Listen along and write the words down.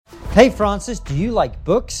Hey Francis, do you like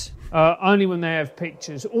books? Only when they have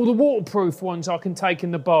pictures. All the waterproof ones I can take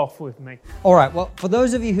in the bath with me. All right, well, for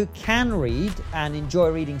those of you who can read and enjoy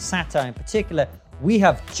reading satire in particular, we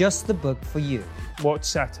have just the book for you. What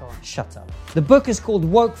satire? Shut up. The book is called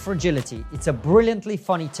Woke Fragility. It's a brilliantly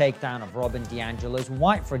funny takedown of Robin DiAngelo's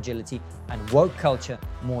white fragility and woke culture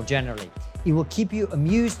more generally. It will keep you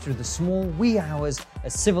amused through the small wee hours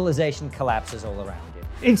as civilization collapses all around you.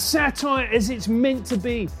 It's satire as it's meant to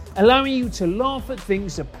be, allowing you to laugh at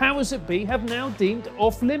things the powers that be have now deemed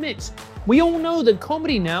off limits. We all know that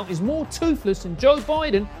comedy now is more toothless than Joe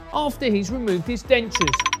Biden after he's removed his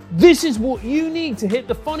dentures. This is what you need to hit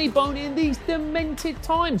the funny bone in these demented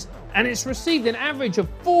times, and it's received an average of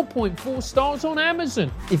 4.4 stars on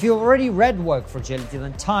Amazon. If you've already read Woke Fragility,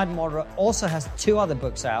 then Tired Moderate also has 2 other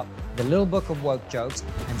books out, The Little Book of Woke Jokes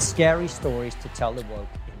and Scary Stories to Tell the Woke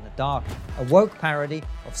in the Dark, a woke parody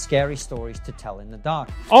of Scary Stories to Tell in the Dark.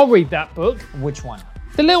 I'll read that book. Which one?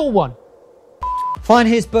 The little one. Find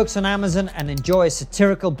his books on Amazon and enjoy a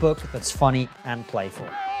satirical book that's funny and playful.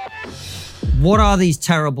 What are these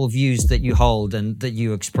terrible views that you hold and that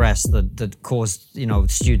you express that cause,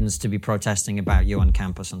 students to be protesting about you on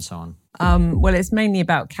campus and so on? Well, it's mainly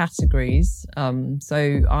about categories.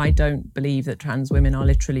 So I don't believe that trans women are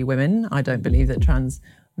literally women. I don't believe that trans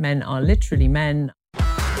men are literally men.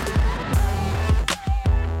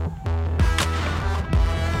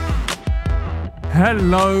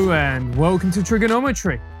 Hello and welcome to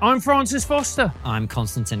Trigonometry. I'm Francis Foster. I'm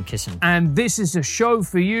Konstantin Kisin. And this is a show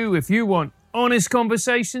for you if you want honest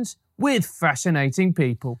conversations with fascinating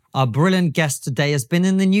people. Our brilliant guest today has been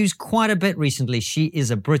in the news quite a bit recently. She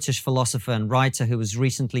is a British philosopher and writer who has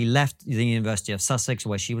recently left the University of Sussex,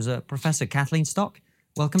 where she was a professor. Kathleen Stock,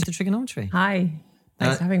 welcome to Trigonometry. Hi.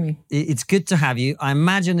 Thanks for having me. It's good to have you. I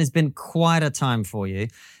imagine it's been quite a time for you,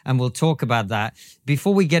 and we'll talk about that.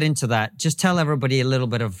 Before we get into that, just tell everybody a little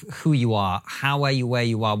bit of who you are. How are you where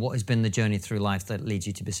you are? What has been the journey through life that leads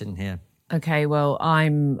you to be sitting here? Okay, well,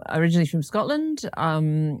 I'm originally from Scotland.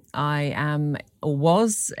 I am or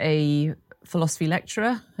was a philosophy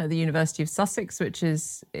lecturer at the University of Sussex, which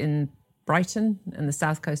is in Brighton in the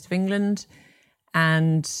south coast of England.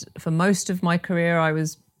 And for most of my career, I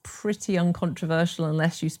was pretty uncontroversial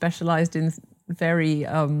unless you specialised in very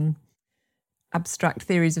abstract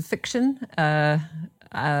theories of fiction.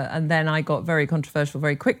 And then I got very controversial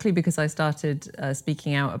very quickly because I started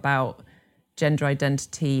speaking out about gender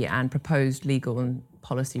identity and proposed legal and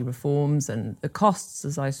policy reforms and the costs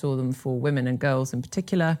as I saw them for women and girls in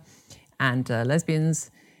particular, and lesbians.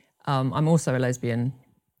 I'm also a lesbian,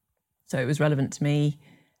 so it was relevant to me.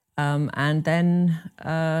 And then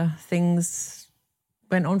things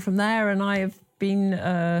went on from there, and I have been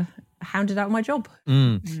hounded out of my job.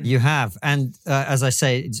 You have. And as I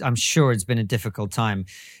say, I'm sure it's been a difficult time.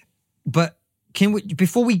 But can we,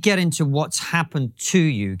 before we get into what's happened to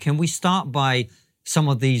you, can we start by some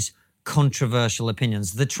of these controversial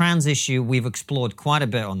opinions? The trans issue we've explored quite a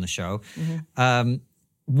bit on the show. Mm-hmm.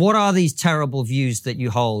 What are these terrible views that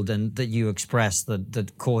you hold and that you express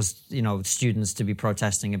that cause, students to be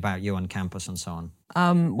protesting about you on campus and so on?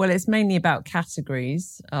 Well, it's mainly about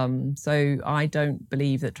categories. So I don't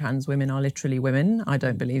believe that trans women are literally women. I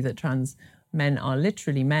don't believe that trans men are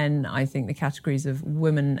literally men. I think the categories of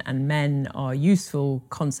women and men are useful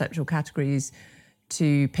conceptual categories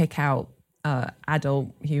to pick out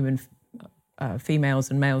adult human females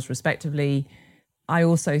and males respectively. I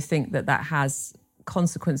also think that has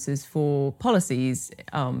consequences for policies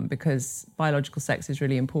because biological sex is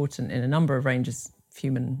really important in a number of ranges of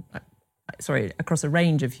human, across a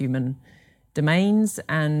range of human domains,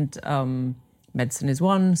 and medicine is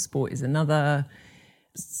one, sport is another.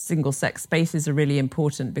 Single-sex spaces are really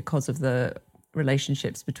important because of the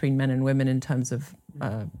relationships between men and women in terms of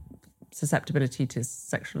susceptibility to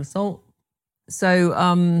sexual assault.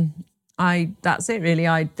 So that's it really.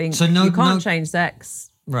 I think so you can't change sex.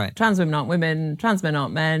 Right. Trans women aren't women, trans men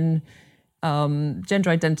aren't men. Gender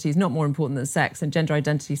identity is not more important than sex, and gender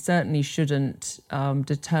identity certainly shouldn't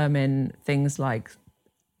determine things like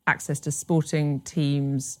access to sporting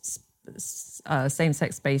teams,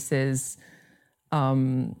 same-sex spaces,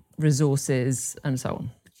 resources, and so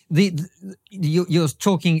on. You're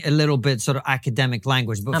talking a little bit sort of academic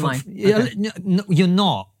language, but Okay. You're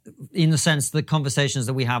not, in the sense the conversations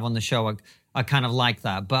that we have on the show are kind of like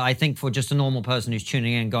that. But I think for just a normal person who's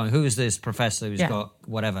tuning in going, who is this professor who's got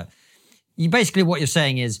whatever? Basically what you're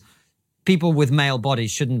saying is people with male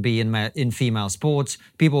bodies shouldn't be in female sports.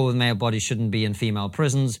 People with male bodies shouldn't be in female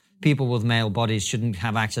prisons. People with male bodies shouldn't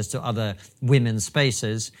have access to other women's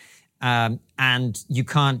spaces. And you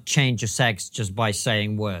can't change your sex just by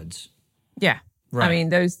saying words. Yeah. Right. I mean,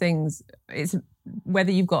 those things, it's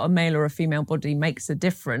whether you've got a male or a female body makes a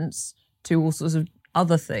difference to all sorts of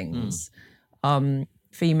other things.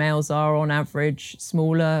 Females are on average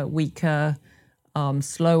smaller, weaker,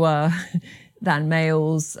 slower than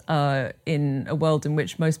males in a world in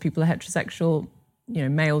which most people are heterosexual. You know,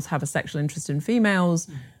 males have a sexual interest in females.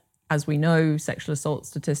 As we know, sexual assault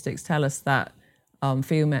statistics tell us that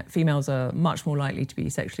females are much more likely to be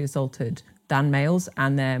sexually assaulted than males,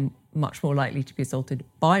 and they're much more likely to be assaulted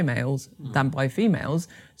by males than by females.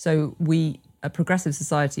 So a progressive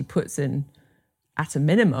society puts in, at a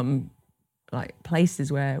minimum, like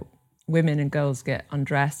places where women and girls get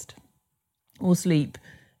undressed or sleep,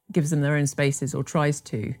 gives them their own spaces or tries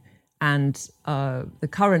to. And the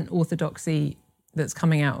current orthodoxy that's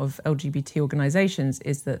coming out of LGBT organisations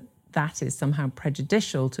is that that is somehow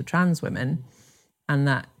prejudicial to trans women, and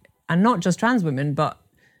not just trans women, but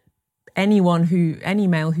any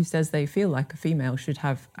male who says they feel like a female should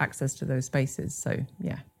have access to those spaces. So,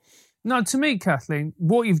 yeah. Now, to me, Kathleen,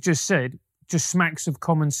 what you've just said just smacks of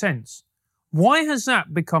common sense. Why has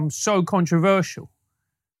that become so controversial?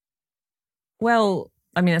 Well,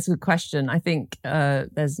 I mean, that's a good question. I think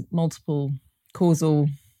there's multiple causal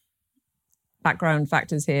background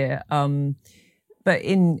factors here. But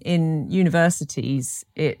in universities,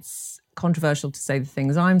 it's controversial to say the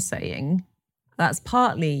things I'm saying. That's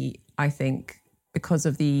partly, I think, because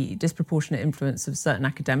of the disproportionate influence of certain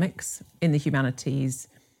academics in the humanities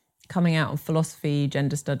coming out of philosophy,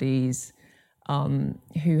 gender studies,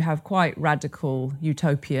 who have quite radical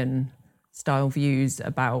utopian style views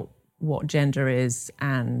about what gender is,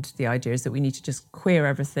 and the idea is that we need to just queer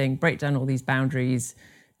everything, break down all these boundaries.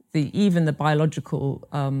 Even the biological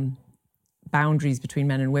boundaries between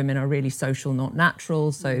men and women are really social, not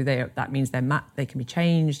natural. So that means they can be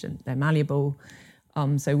changed and they're malleable.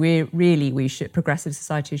 So progressive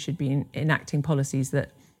society should be enacting policies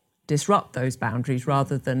that disrupt those boundaries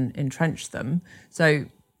rather than entrench them. So,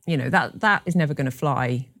 you know, that is never going to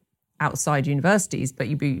fly outside universities, but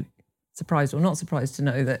you'd be surprised or not surprised to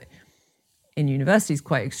know that in universities,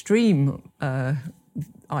 quite extreme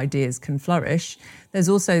ideas can flourish. There's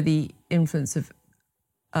also the influence of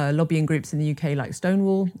lobbying groups in the UK like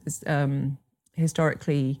Stonewall, is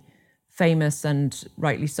historically famous and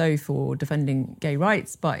rightly so for defending gay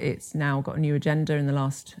rights, but it's now got a new agenda in the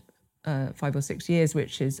last 5 or 6 years,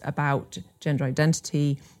 which is about gender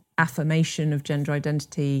identity, affirmation of gender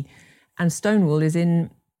identity. And Stonewall is in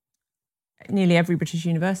nearly every British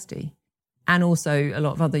university and also a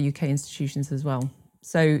lot of other UK institutions as well.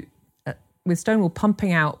 So with Stonewall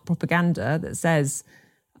pumping out propaganda that says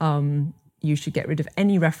you should get rid of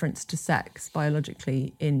any reference to sex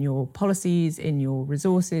biologically in your policies, in your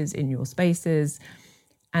resources, in your spaces,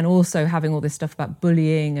 and also having all this stuff about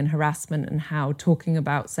bullying and harassment and how talking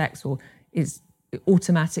about sex is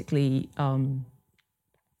automatically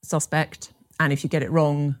suspect. And if you get it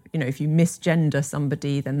wrong, you know, if you misgender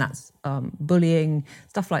somebody, then that's bullying,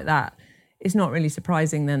 stuff like that. It's not really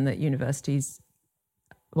surprising then that universities,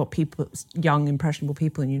 young, impressionable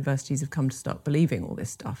people in universities have come to start believing all this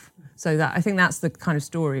stuff. So I think that's the kind of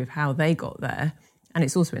story of how they got there. And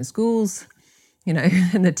it's also in schools, you know,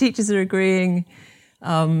 and the teachers are agreeing.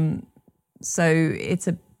 So it's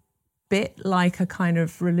a bit like a kind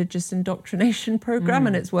of religious indoctrination program,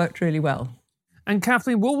 and it's worked really well. And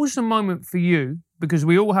Kathleen, what was the moment for you? Because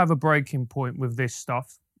we all have a breaking point with this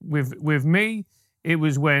stuff. With me, it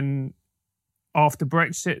was when, after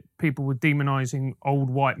Brexit, people were demonising old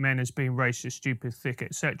white men as being racist, stupid, thick,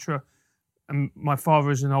 etc. And my father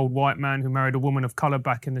is an old white man who married a woman of colour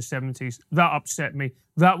back in the 70s. That upset me.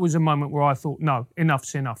 That was a moment where I thought, no,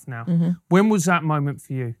 enough's enough now. Mm-hmm. When was that moment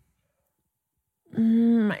for you? I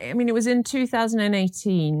mean, it was in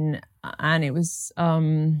 2018, and it was,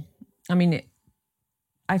 I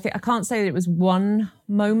can't say that it was one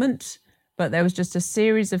moment, but there was just a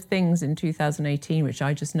series of things in 2018 which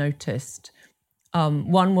I just noticed.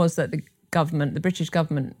 One was that the British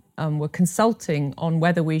government, were consulting on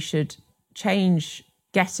whether we should change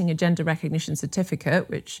getting a gender recognition certificate,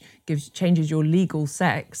 which changes your legal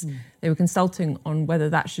sex. They were consulting on whether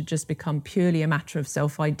that should just become purely a matter of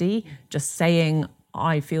self-ID, just saying,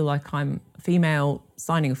 I feel like I'm female,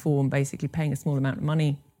 signing a form, basically paying a small amount of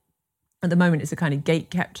money. At the moment, it's a kind of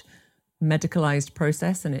gate-kept, medicalised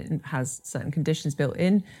process, and it has certain conditions built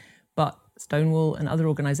in. But Stonewall and other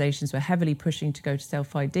organisations were heavily pushing to go to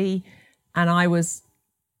self-ID. And I was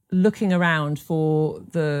looking around for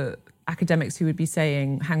the academics who would be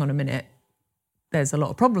saying, hang on a minute, there's a lot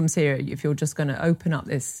of problems here if you're just going to open up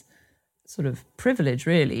this sort of privilege,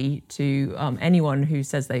 really, to anyone who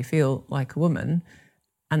says they feel like a woman,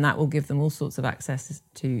 and that will give them all sorts of access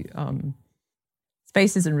to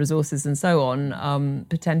spaces and resources and so on,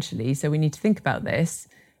 potentially. So we need to think about this.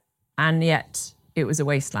 And yet it was a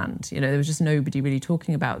wasteland. There was just nobody really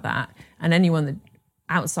talking about that. And anyone that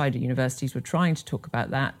outside of universities were trying to talk about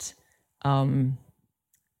that,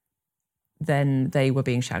 then they were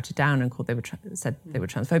being shouted down and called said they were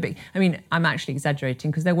transphobic. I mean, I'm actually exaggerating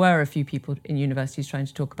because there were a few people in universities trying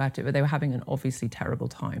to talk about it, but they were having an obviously terrible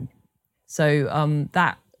time. So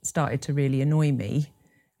that started to really annoy me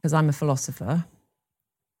because I'm a philosopher,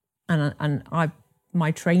 and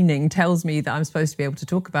my training tells me that I'm supposed to be able to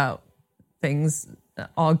talk about things,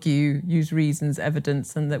 argue, use reasons,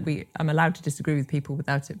 evidence, and that I'm allowed to disagree with people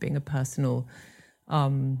without it being a personal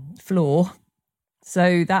flaw.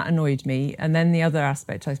 So that annoyed me. And then the other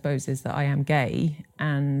aspect, I suppose, is that I am gay,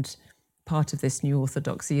 and part of this new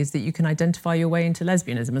orthodoxy is that you can identify your way into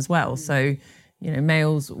lesbianism as well. So,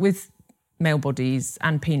 males with male bodies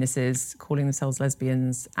and penises calling themselves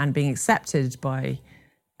lesbians and being accepted by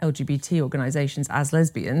LGBT organisations as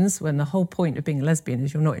lesbians, when the whole point of being a lesbian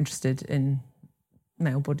is you're not interested in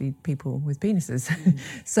male-bodied people with penises.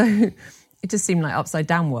 So it just seemed like upside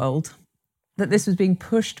down world. That this was being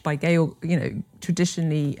pushed by gay,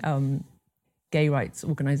 traditionally gay rights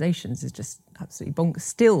organisations is just absolutely bonkers.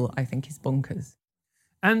 Still, I think, is bonkers.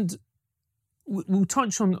 And we'll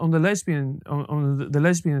touch on the lesbian the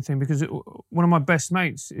lesbian thing, because one of my best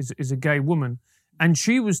mates is a gay woman, and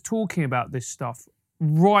she was talking about this stuff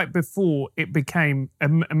right before it became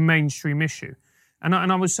a mainstream issue. And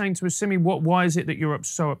I was saying to her, Simi, why is it that you're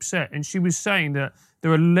so upset? And she was saying that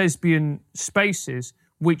there are lesbian spaces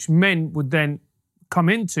which men would then come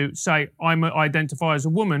into, say, I identify as a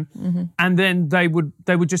woman, and then they would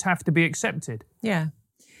just have to be accepted. Yeah.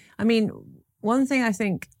 I mean, one thing I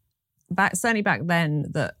think, certainly back then,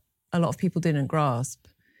 that a lot of people didn't grasp,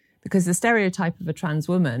 because the stereotype of a trans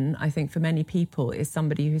woman, I think for many people, is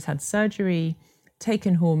somebody who's had surgery,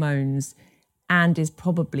 taken hormones, and is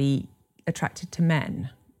probably attracted to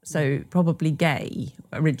men. So probably gay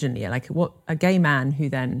originally, like a gay man who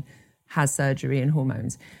then has surgery and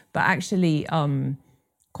hormones. But actually,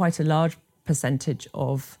 quite a large percentage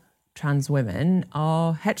of trans women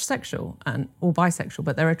are heterosexual or bisexual,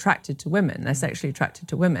 but they're attracted to women. They're sexually attracted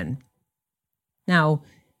to women. Now,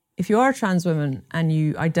 if you are a trans woman and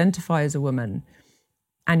you identify as a woman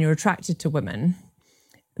and you're attracted to women,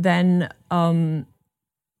 then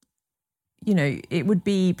it would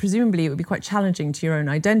be quite challenging to your own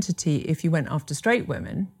identity if you went after straight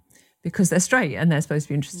women, because they're straight and they're supposed to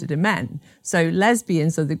be interested in men. So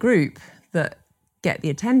lesbians are the group that get the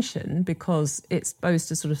attention because it's supposed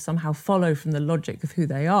to sort of somehow follow from the logic of who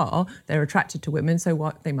they are. They're attracted to women, so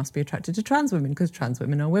what? They must be attracted to trans women because trans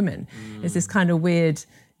women are women. It's this kind of weird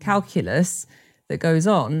calculus that goes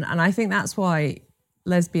on. And I think that's why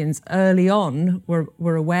lesbians early on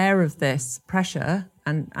were aware of this pressure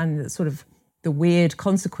and sort of the weird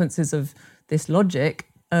consequences of this logic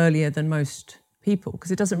earlier than most people, because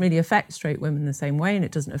it doesn't really affect straight women the same way, and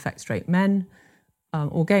it doesn't affect straight men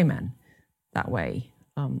or gay men that way.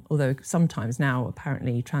 Although sometimes now,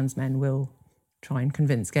 apparently, trans men will try and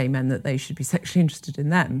convince gay men that they should be sexually interested in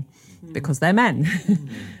them because they're men.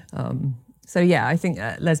 So yeah, I think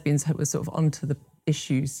lesbians were sort of onto the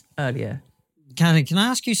issues earlier. Kathleen, can I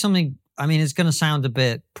ask you something? I mean, it's going to sound a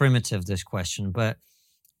bit primitive, this question, but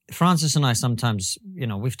Francis and I sometimes,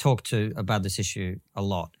 we've talked about this issue a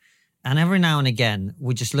lot. And every now and again,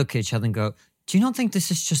 we just look at each other and go, do you not think this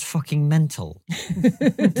is just fucking mental?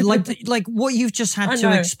 like what you've just had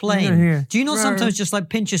to explain. Yeah. Do you not sometimes just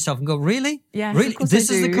pinch yourself and go, really? Yeah, really? This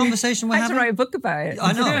is the conversation we're having? I had to write a book about it.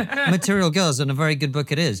 I know. Material Girls, and a very good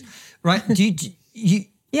book it is. Right? Do you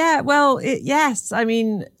Yeah, well, yes. I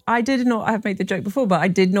mean, I did not have made the joke before, but I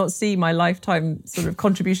did not see my lifetime sort of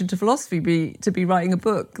contribution to philosophy be writing a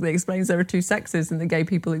book that explains there are two sexes and that gay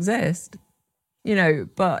people exist.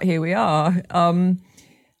 But here we are.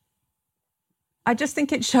 I just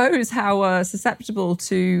think it shows how susceptible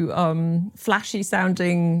to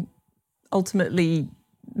flashy-sounding, ultimately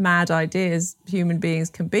mad ideas human beings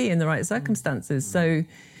can be in the right circumstances. So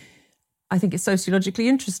I think it's sociologically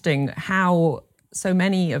interesting how so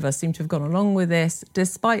many of us seem to have gone along with this,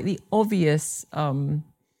 despite the obvious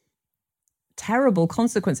terrible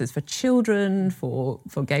consequences for children, for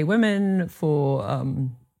gay women, for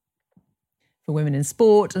women in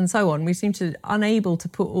sport, and so on. We seem to unable to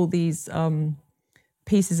put all these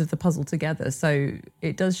pieces of the puzzle together. So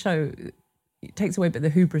it does show, it takes away a bit the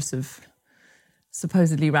hubris of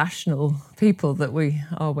supposedly rational people that we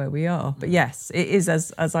are where we are. But yes, it is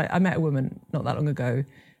as I met a woman not that long ago,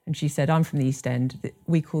 And she said, I'm from the East End.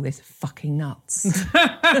 We call this fucking nuts.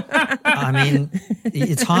 I mean,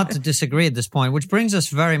 it's hard to disagree at this point, which brings us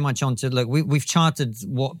very much onto, look, we've charted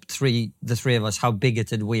the three of us, how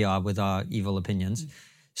bigoted we are with our evil opinions.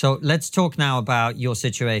 So let's talk now about your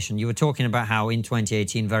situation. You were talking about how in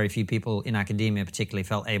 2018, very few people in academia particularly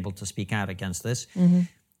felt able to speak out against this. Mm-hmm.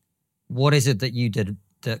 What is it that you did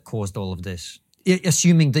that caused all of this?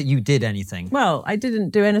 Assuming that you did anything. Well, I didn't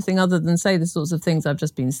do anything other than say the sorts of things I've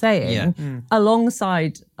just been saying,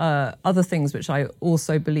 alongside other things which I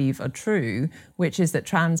also believe are true, which is that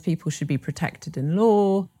trans people should be protected in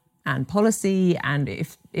law and policy, and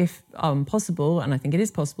if possible, and I think it is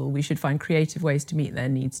possible, we should find creative ways to meet their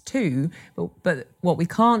needs too. But what we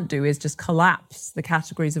can't do is just collapse the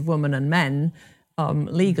categories of women and men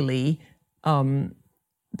legally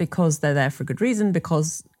because they're there for a good reason,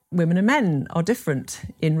 because women and men are different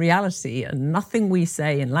in reality, and nothing we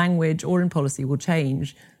say in language or in policy will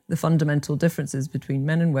change the fundamental differences between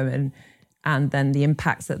men and women and then the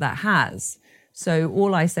impacts that has. So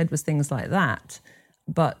all I said was things like that.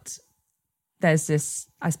 But there's this,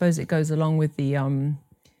 I suppose it goes along with the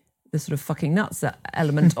sort of fucking nuts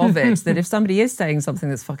element of it, that if somebody is saying something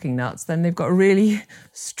that's fucking nuts, then they've got a really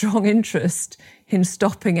strong interest in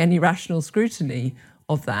stopping any rational scrutiny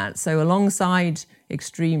of that. So alongside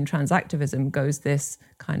extreme trans activism goes this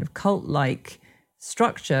kind of cult-like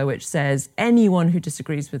structure which says anyone who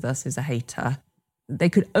disagrees with us is a hater. They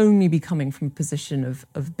could only be coming from a position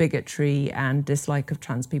of bigotry and dislike of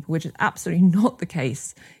trans people, which is absolutely not the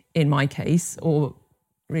case in my case, or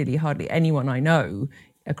really hardly anyone I know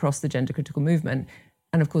across the gender critical movement.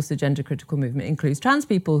 And of course, the gender critical movement includes trans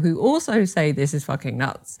people who also say this is fucking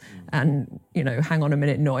nuts and, you know, hang on a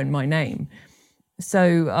minute, not in my name.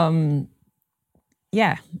 So,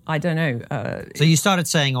 yeah, I don't know. So you started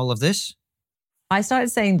saying all of this? I started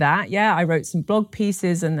saying that, yeah. I wrote some blog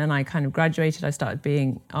pieces and then I kind of graduated. I started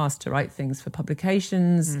being asked to write things for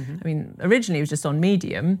publications. Mm-hmm. I mean, originally it was just on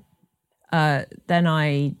Medium. Then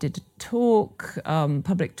I did a talk,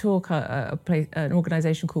 public talk, an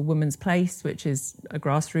organisation called Women's Place, which is a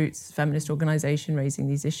grassroots feminist organisation raising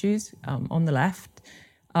these issues on the left.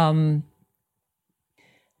 And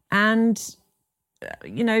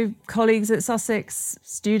you know, colleagues at Sussex,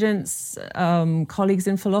 students, colleagues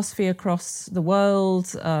in philosophy across the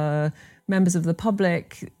world, members of the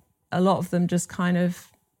public, a lot of them just kind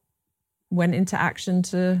of went into action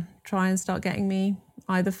to try and start getting me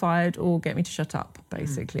either fired or get me to shut up,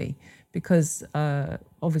 basically, because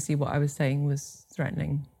obviously what I was saying was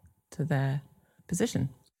threatening to their position.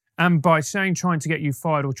 And by saying trying to get you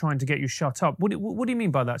fired or trying to get you shut up, what do you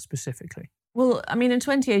mean by that specifically? Well, I mean, in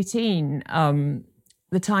 2018,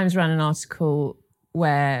 the Times ran an article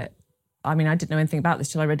where, I mean, I didn't know anything about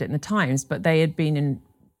this till I read it in the Times, but they had been in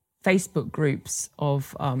Facebook groups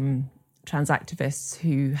of trans activists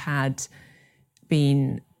who had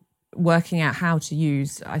been working out how to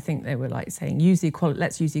use, I think they were like saying,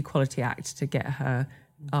 let's use the Equality Act to get her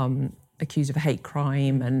accused of a hate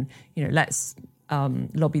crime, and, you know, let's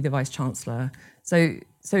lobby the Vice Chancellor. So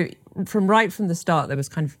from the start, there was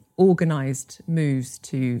kind of organised moves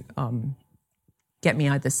to get me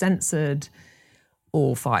either censored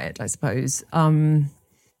or fired, I suppose.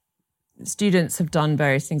 Students have done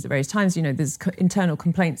various things at various times. You know, there's internal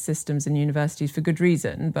complaint systems in universities for good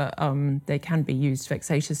reason, but they can be used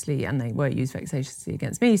vexatiously, and they were used vexatiously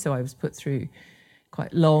against me. So I was put through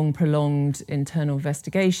quite long, prolonged internal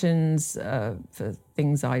investigations for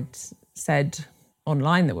things I'd said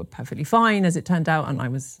online that were perfectly fine, as it turned out, and I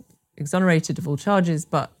was exonerated of all charges.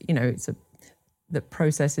 But, you know, the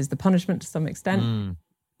process is the punishment to some extent.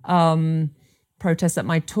 Protests at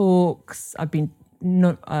my talks. I've been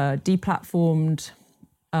deplatformed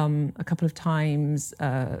a couple of times.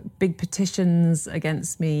 Big petitions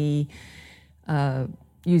against me,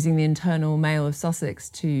 using the internal mail of Sussex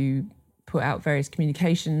to put out various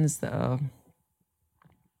communications that are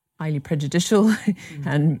highly prejudicial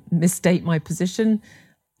and misstate my position.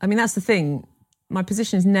 I mean, that's the thing. My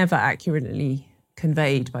position is never accurately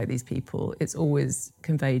conveyed by these people. It's always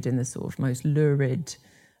conveyed in the sort of most lurid,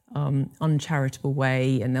 uncharitable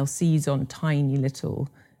way, and they'll seize on tiny little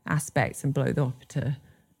aspects and blow them up to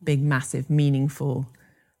big, massive, meaningful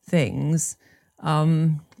things.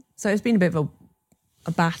 So it's been a bit of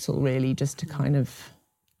a battle, really, just to kind of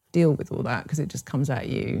deal with all that, because it just comes at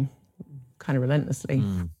you kind of relentlessly.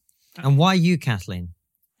 And why you, Kathleen?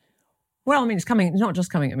 Well, I mean, it's not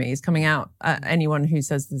just coming at me, it's coming out at anyone who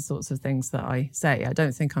says the sorts of things that I say. I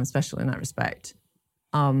don't think I'm special in that respect.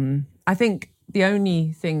 I think the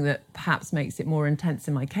only thing that perhaps makes it more intense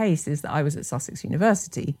in my case is that I was at Sussex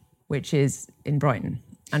University, which is in Brighton.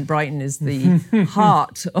 And Brighton is the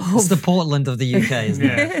heart of... It's the Portland of the UK, isn't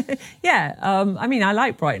it? Yeah. I mean, I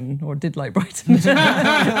like Brighton, or did like Brighton.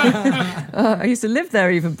 I used to live there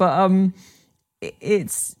even, but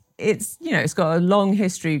it's it's got a long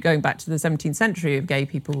history going back to the 17th century of gay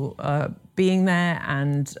people being there,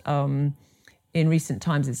 and in recent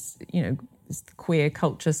times it's the queer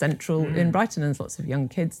culture central in Brighton, and there's lots of young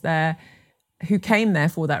kids there who came there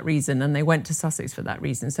for that reason, and they went to Sussex for that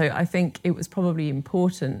reason. So I think it was probably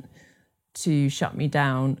important to shut me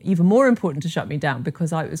down, even more important to shut me down,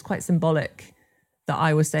 because it was quite symbolic that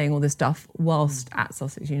I was saying all this stuff whilst at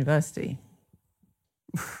Sussex University.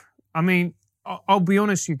 I mean, I'll be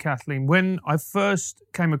honest with you, Kathleen, when I first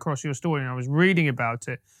came across your story and I was reading about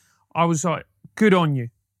it, I was like, good on you.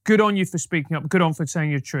 Good on you for speaking up. Good on for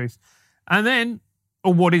saying your truth. And then,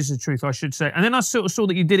 or what is the truth, I should say. And then I sort of saw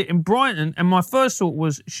that you did it in Brighton, and my first thought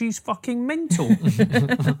was, she's fucking mental.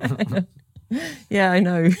 Yeah, I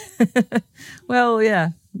know. Well, yeah.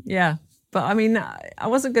 But I mean, I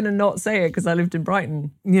wasn't going to not say it because I lived in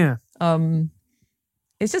Brighton. Yeah.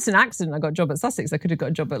 It's just an accident I got a job at Sussex. I could have got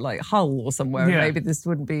a job at like Hull or somewhere. Yeah. And maybe this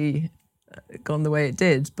wouldn't be gone the way it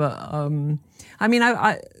did. But I mean,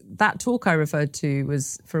 that talk I referred to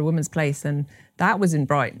was for A Woman's Place, and that was in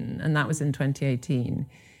Brighton, and that was in 2018.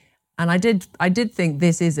 And I did think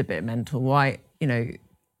this is a bit mental. Why,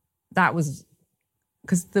 that was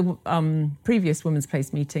because the previous Women's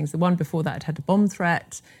Place meetings, the one before that had a bomb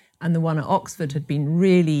threat, and the one at Oxford had been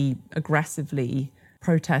really aggressively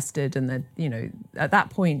protested, and at that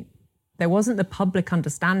point there wasn't the public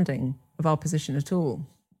understanding of our position at all.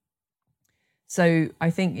 So I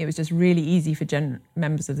think it was just really easy for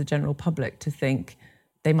members of the general public to think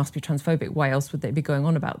they must be transphobic. Why else would they be going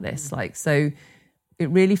on about this? So it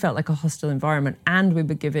really felt like a hostile environment, and we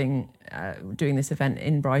were doing this event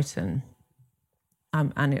in Brighton,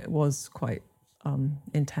 and it was quite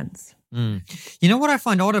intense. You know what I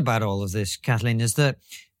find odd about all of this, Kathleen, is that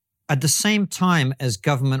at the same time as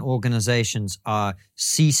government organizations are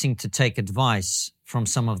ceasing to take advice from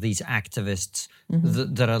some of these activists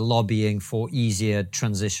that are lobbying for easier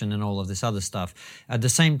transition and all of this other stuff, at the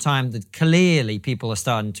same time that clearly people are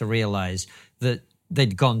starting to realize that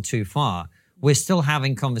they'd gone too far, we're still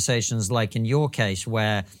having conversations like in your case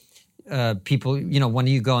where people, when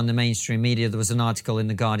you go on the mainstream media, there was an article in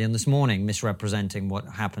The Guardian this morning misrepresenting what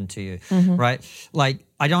happened to you, right? Like,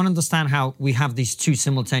 I don't understand how we have these two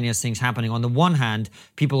simultaneous things happening. On the one hand,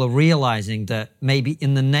 people are realizing that maybe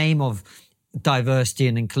in the name of diversity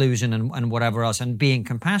and inclusion and whatever else, and being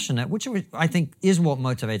compassionate, which I think is what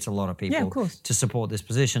motivates a lot of people to support this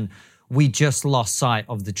position, we just lost sight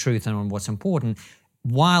of the truth and what's important,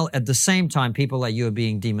 while at the same time people like you are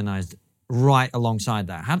being demonized right alongside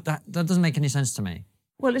that. That doesn't make any sense to me.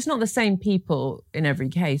 Well, it's not the same people in every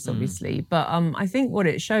case, obviously, but I think what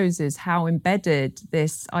it shows is how embedded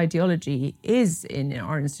this ideology is in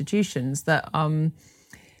our institutions, that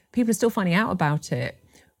people are still finding out about it,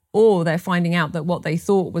 or they're finding out that what they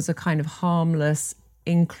thought was a kind of harmless,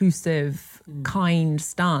 inclusive, kind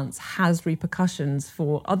stance has repercussions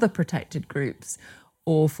for other protected groups,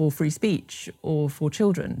 or for free speech, or for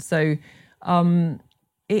children. So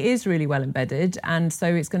it is really well embedded, and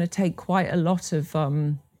so it's going to take quite a lot of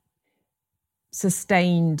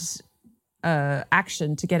sustained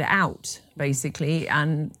action to get it out, basically.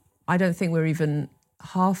 And I don't think we're even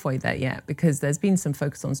halfway there yet, because there's been some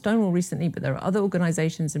focus on Stonewall recently, but there are other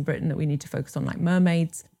organisations in Britain that we need to focus on, like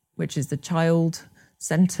Mermaids, which is the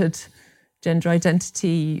child-centred, gender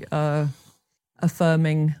identity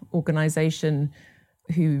affirming organisation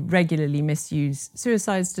who regularly misuse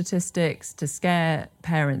suicide statistics to scare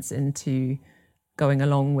parents into going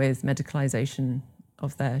along with medicalisation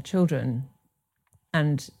of their children.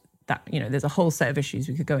 And that, there's a whole set of issues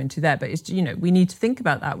we could go into there, but it's, we need to think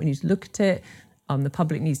about that. We need to look at it. The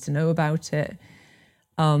public needs to know about it,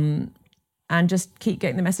 and just keep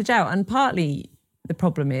getting the message out. And partly the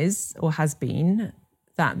problem is, or has been,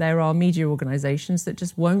 that there are media organisations that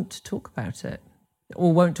just won't talk about it,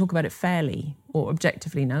 or won't talk about it fairly or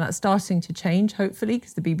objectively. Now that's starting to change, hopefully,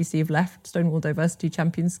 because the BBC have left Stonewall Diversity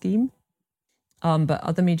Champion Scheme. But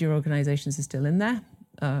other media organisations are still in there,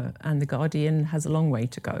 and The Guardian has a long way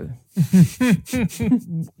to go.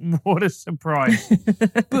 What a surprise.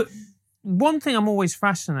 But one thing I'm always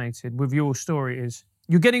fascinated with your story is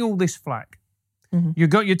you're getting all this flack.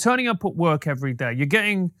 You're turning up at work every day. You're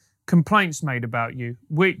getting complaints made about you,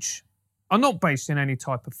 which are not based in any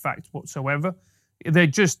type of fact whatsoever. They're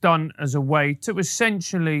just done as a way to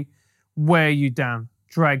essentially wear you down,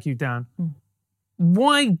 drag you down.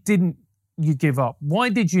 Why didn't you give up? Why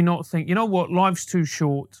did you not think, you know what, life's too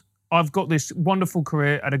short. I've got this wonderful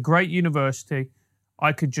career at a great university.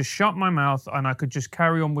 I could just shut my mouth and I could just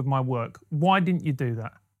carry on with my work. Why didn't you do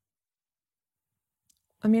that?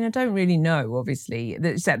 I mean, I don't really know, obviously,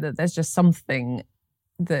 except that there's just something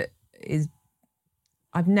that is...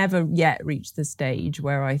 I've never yet reached the stage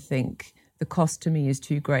where I think the cost to me is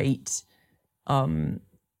too great. I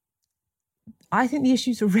think the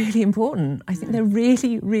issues are really important. I think they're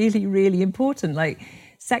really, really, really important. Like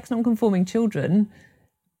sex non-conforming children,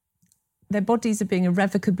 their bodies are being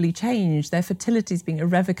irrevocably changed. Their fertility is being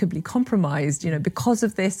irrevocably compromised, because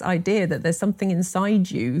of this idea that there's something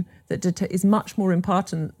inside you that is much more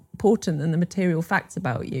important than the material facts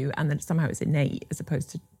about you, and that somehow it's innate as opposed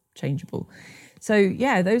to changeable. So,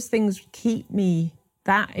 yeah, those things keep me,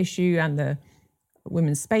 that issue and the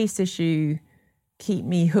women's space issue, keep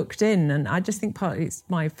me hooked in. And I just think partly it's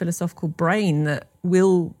my philosophical brain that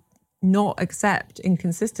will not accept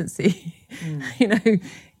inconsistency,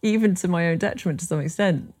 even to my own detriment to some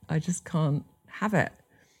extent. I just can't have it.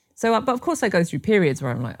 So, but of course I go through periods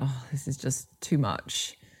where I'm like, oh, this is just too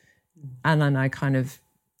much. And then I kind of,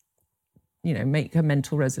 make a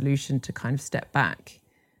mental resolution to kind of step back.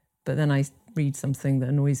 But then I read something that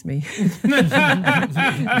annoys me. And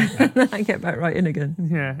then I get back right in again.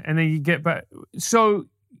 Yeah, and then you get back. So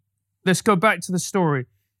let's go back to the story.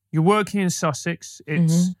 You're working in Sussex.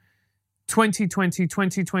 It's 2020,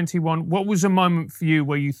 2021. What was a moment for you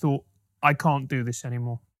where you thought, I can't do this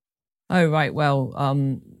anymore? Oh, right. Well,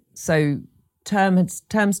 so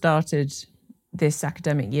term started this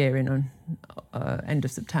academic year in end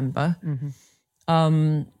of September.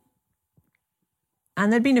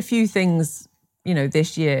 And there'd been a few things,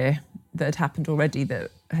 this year that had happened already that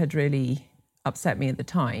had really upset me at the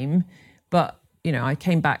time. But, I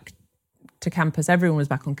came back to campus. Everyone was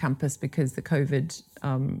back on campus because the COVID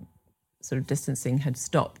sort of distancing had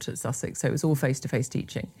stopped at Sussex. So it was all face-to-face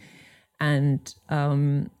teaching. And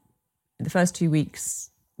the first 2 weeks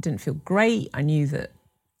didn't feel great. I knew that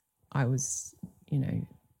I was, a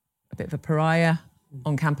bit of a pariah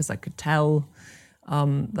on campus. I could tell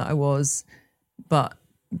that I was. But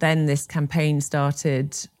then this campaign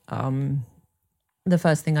started. The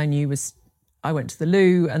first thing I knew was I went to the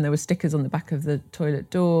loo and there were stickers on the back of the toilet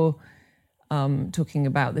door talking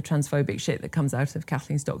about the transphobic shit that comes out of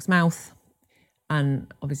Kathleen Stock's mouth.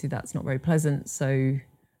 And obviously that's not very pleasant.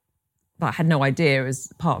 But I had no idea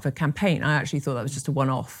as part of a campaign. I actually thought that was just a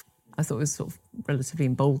one-off. I thought it was sort of relatively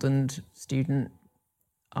emboldened student.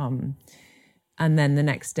 And then the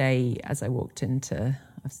next day, as I walked into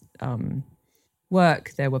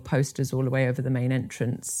work, there were posters all the way over the main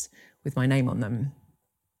entrance with my name on them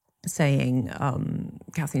saying,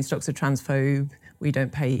 Kathleen Stock's a transphobe. We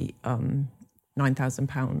don't pay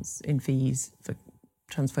 £9,000 in fees for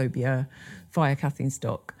transphobia via Kathleen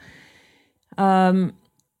Stock.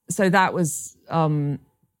 So that was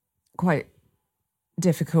quite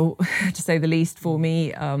difficult, to say the least, for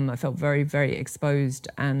me. I felt very, very exposed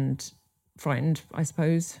and frightened, I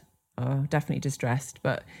suppose. Definitely distressed.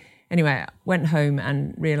 But anyway, I went home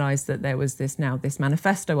and realised that there was this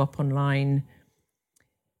manifesto up online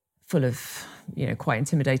full of, quite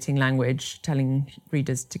intimidating language, telling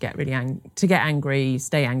readers to get really angry,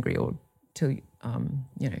 stay angry, or till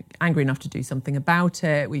angry enough to do something about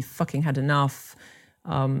it. We've fucking had enough.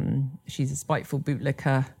 She's a spiteful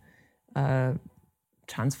bootlicker,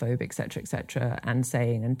 transphobe, etc., and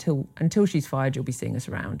saying until she's fired, you'll be seeing us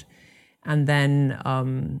around. And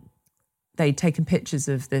then they'd taken pictures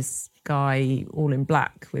of this guy all in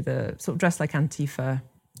black with a sort of dressed like Antifa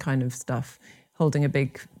kind of stuff, holding a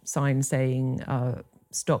big sign saying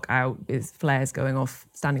stock out with flares going off,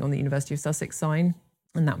 standing on the University of Sussex sign.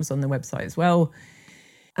 And that was on the website as well.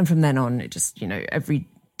 And from then on, it just, every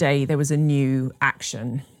day there was a new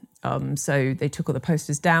action. So they took all the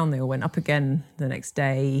posters down. They all went up again the next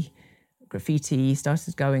day. Graffiti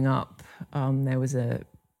started going up. There was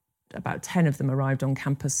about 10 of them arrived on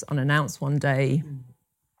campus unannounced one day,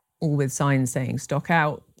 all with signs saying stock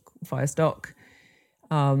out, fire stock.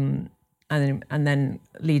 And then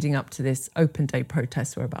leading up to this open day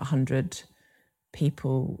protest where about 100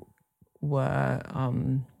 people were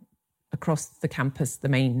across the campus, the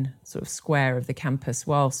main sort of square of the campus,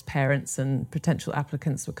 whilst parents and potential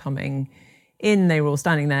applicants were coming in. They were all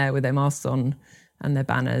standing there with their masks on and their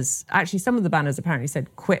banners. Actually, some of the banners apparently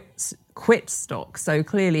said quit stock. So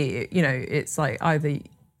clearly, it's like either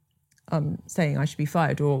saying I should be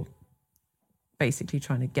fired or basically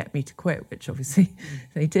trying to get me to quit, which obviously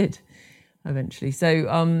they did eventually.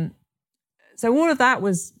 So all of that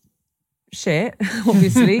was shit,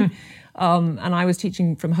 obviously. And I was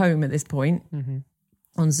teaching from home at this point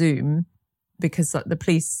on Zoom because the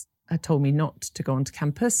police had told me not to go onto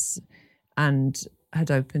campus and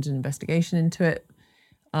had opened an investigation into it.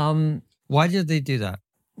 Why did they do that?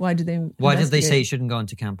 Why did they say you shouldn't go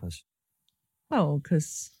onto campus? Well,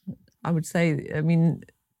 because I would say, I mean,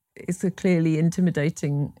 it's a clearly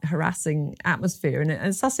intimidating, harassing atmosphere.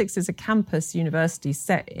 And Sussex is a campus university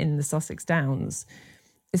set in the Sussex Downs.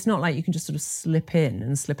 It's not like you can just sort of slip in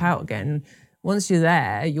and slip out again. Once you're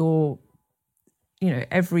there,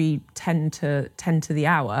 every 10 to the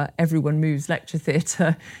hour, everyone moves lecture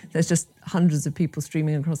theatre. There's just hundreds of people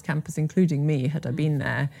streaming across campus, including me, had I been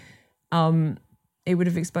there. It would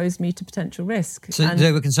have exposed me to potential risk. So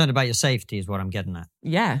they were concerned about your safety is what I'm getting at.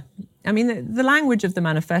 Yeah. I mean, the language of the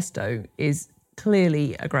manifesto is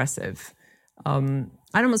clearly aggressive. I'm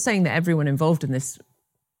not saying that everyone involved in this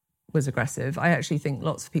was aggressive. I actually think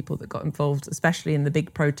lots of people that got involved, especially in the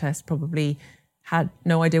big protest, probably had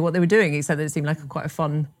no idea what they were doing, except that it seemed like quite a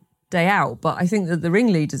fun day out. But I think that the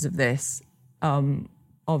ringleaders of this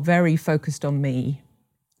are very focused on me,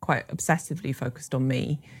 quite obsessively focused on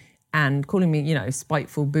me, and calling me,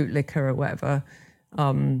 spiteful bootlicker or whatever,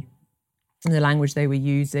 the language they were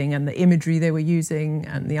using and the imagery they were using,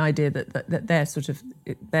 and the idea that their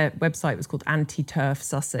website was called Anti-Turf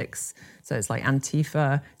Sussex, so it's like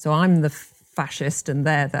Antifa. So I'm the fascist and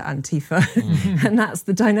they're the Antifa, and that's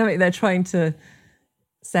the dynamic they're trying to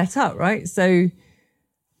set up, right? So,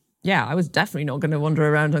 yeah, I was definitely not going to wander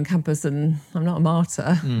around on campus, and I'm not a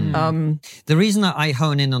martyr. The reason that I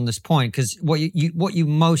hone in on this point, because what you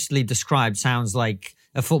mostly described sounds like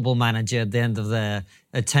a football manager at the end of their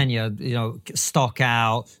tenure, stock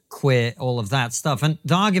out, quit, all of that stuff. And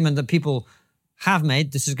the argument that people have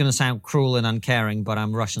made, this is going to sound cruel and uncaring, but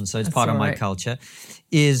I'm Russian, so it's part of my culture,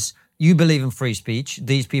 is you believe in free speech.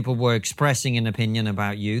 These people were expressing an opinion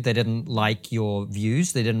about you. They didn't like your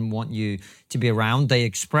views. They didn't want you to be around. They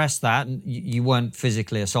expressed that. You weren't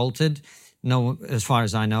physically assaulted, no, as far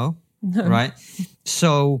as I know, no. Right?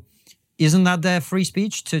 So isn't that their free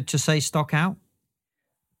speech to say stock out?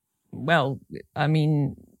 Well, I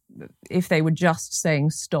mean, if they were just saying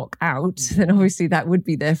stock out, then obviously that would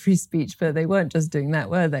be their free speech, but they weren't just doing that,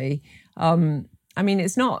 were they? I mean,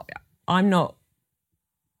 it's not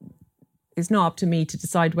up to me to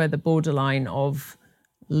decide where the borderline of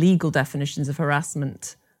legal definitions of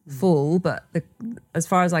harassment fall, but as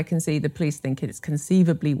far as I can see, the police think it's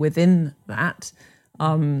conceivably within that.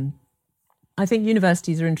 I think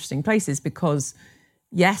universities are interesting places because,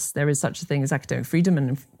 yes, there is such a thing as academic freedom,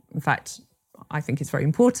 and in fact, I think it's very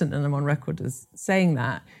important, and I'm on record as saying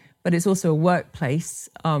that, but it's also a workplace,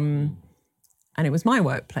 and it was my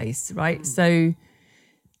workplace, right? So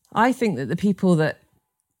I think that the people that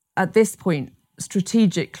at this point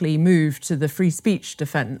strategically move to the free speech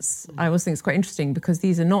defence, I always think it's quite interesting because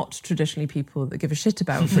these are not traditionally people that give a shit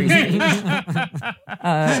about free speech.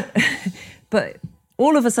 But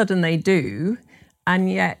all of a sudden they do,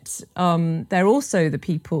 and yet they're also the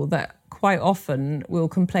people that quite often will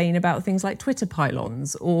complain about things like Twitter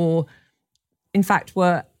pylons, or in fact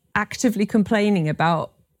were actively complaining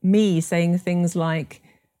about me saying things like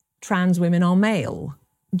trans women are male,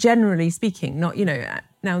 generally speaking, not,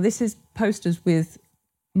 now this is posters with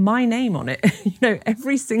my name on it.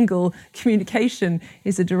 Every single communication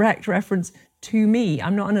is a direct reference to me.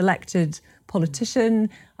 I'm not an elected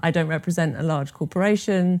politician. I don't represent a large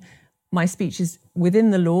corporation. My speech is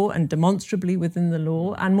within the law and demonstrably within the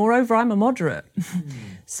law. And moreover, I'm a moderate.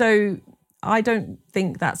 So I don't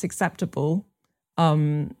think that's acceptable.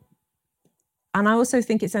 And I also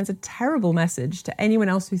think it sends a terrible message to anyone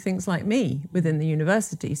else who thinks like me within the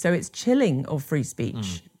university. So it's chilling of free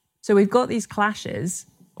speech. So we've got these clashes,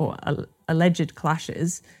 or alleged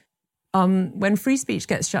clashes. When free speech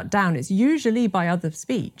gets shut down, it's usually by other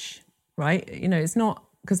speech, right? It's not,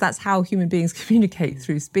 because that's how human beings communicate,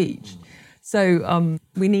 through speech. So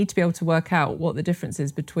we need to be able to work out what the difference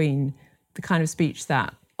is between the kind of speech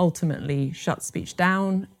that ultimately shuts speech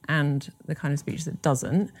down and the kind of speech that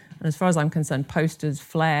doesn't. And as far as I'm concerned, posters,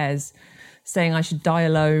 flares, saying I should die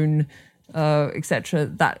alone, etc.,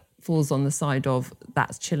 that falls on the side of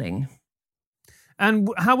that's chilling. And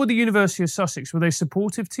how were the University of Sussex? Were they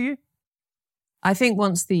supportive to you? I think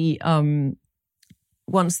once the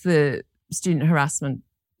student harassment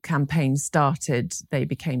campaign started, they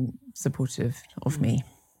became supportive of me.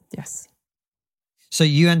 Yes. So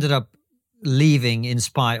you ended up leaving in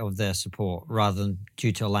spite of their support rather than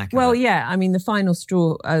due to a lack of it? Well, yeah. I mean, the final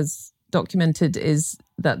straw, as documented, is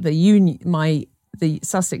that the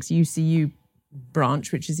Sussex UCU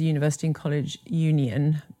branch, which is the University and College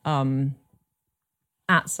Union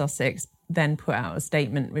at Sussex, then put out a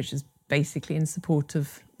statement which is basically in support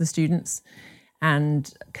of the students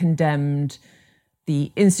and condemned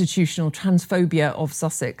the institutional transphobia of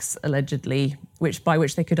Sussex, allegedly, by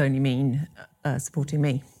which they could only mean supporting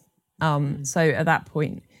me. So at that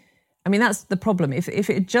point, I mean, that's the problem. If it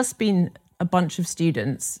had just been a bunch of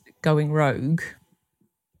students going rogue,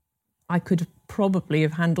 I could probably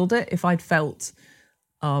have handled it if I'd felt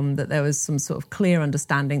that there was some sort of clear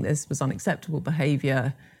understanding this was unacceptable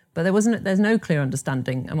behaviour. But there's no clear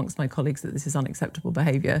understanding amongst my colleagues that this is unacceptable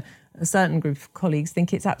behaviour. A certain group of colleagues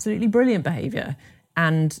think it's absolutely brilliant behaviour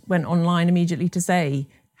and went online immediately to say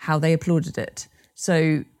how they applauded it.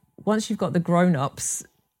 So once you've got the grown-ups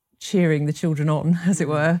cheering the children on, as it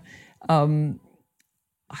were,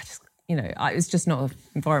 it's just not an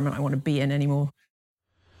environment I want to be in anymore.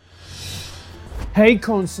 Hey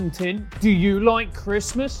Konstantin, do you like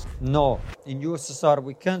Christmas? No, in USSR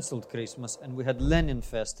we cancelled Christmas and we had Lenin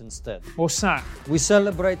Fest instead. What's that? We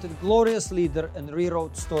celebrated glorious leader and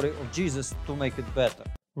rewrote story of Jesus to make it better.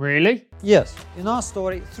 Really? Yes, in our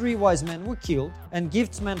story, 3 wise men were killed and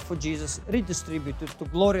gifts meant for Jesus redistributed to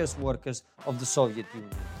glorious workers of the Soviet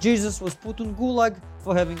Union. Jesus was put in Gulag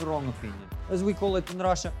for having wrong opinion. As we call it in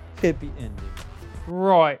Russia, happy ending.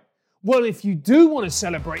 Right. Well, if you do want to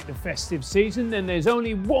celebrate the festive season, then there's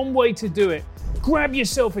only one way to do it. Grab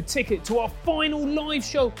yourself a ticket to our final live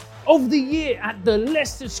show of the year at the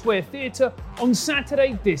Leicester Square Theatre on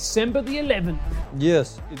Saturday, December the 11th.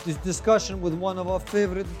 Yes, it is discussion with one of our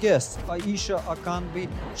favorite guests, Aisha Akanbi.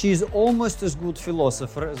 She is almost as good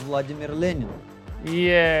philosopher as Vladimir Lenin.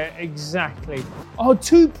 Yeah, exactly. Our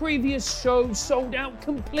 2 previous shows sold out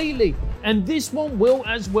completely, and this one will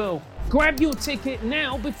as well. Grab your ticket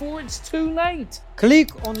now before it's too late. Click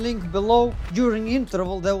on link below. During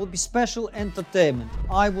interval there will be special entertainment.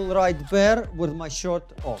 I will ride bear with my shirt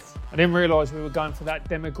off. I didn't realise we were going for that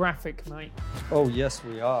demographic, mate. Oh yes,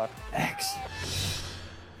 we are. Excellent.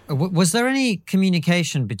 Was there any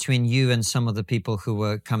communication between you and some of the people who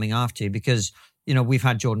were coming after you? Because, you know, we've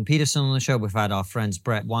had Jordan Peterson on the show, we've had our friends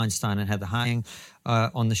Brett Weinstein and Heather Heying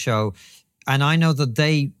on the show, and I know that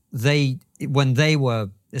they when they were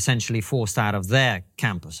essentially forced out of their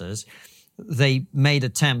campuses, they made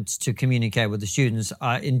attempts to communicate with the students.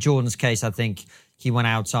 In Jordan's case, I think he went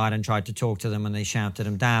outside and tried to talk to them and they shouted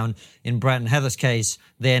him down. In Brett and Heather's case,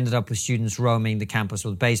 they ended up with students roaming the campus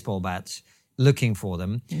with baseball bats, looking for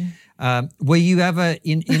them. Were you ever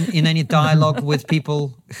in any dialogue with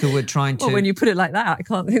people who were trying to... Well, when you put it like that, I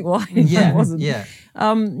can't think why yeah, I wasn't. Yeah.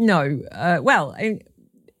 No.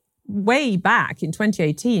 Way back in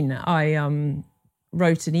 2018, I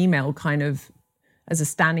wrote an email kind of as a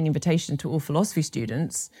standing invitation to all philosophy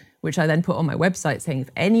students, which I then put on my website saying, if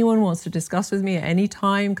anyone wants to discuss with me at any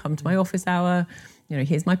time, come to my office hour. You know,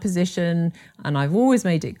 here's my position. And I've always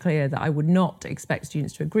made it clear that I would not expect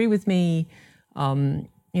students to agree with me.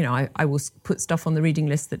 I will put stuff on the reading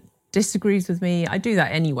list that disagrees with me. I do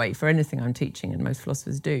that anyway for anything I'm teaching, and most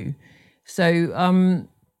philosophers do. So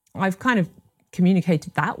I've kind of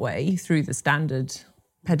communicated that way through the standard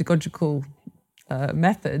pedagogical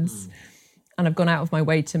methods. And I've gone out of my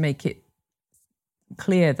way to make it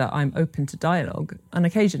clear that I'm open to dialogue. And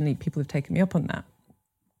occasionally people have taken me up on that.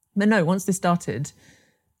 But no, once this started,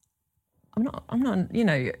 I'm not a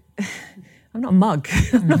mug.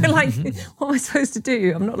 I'm not like, what am I supposed to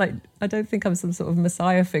do? I'm not like, I don't think I'm some sort of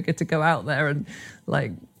messiah figure to go out there and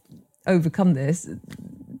like overcome this.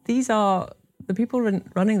 These are, the people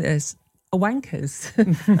running this are wankers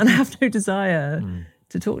and I have no desire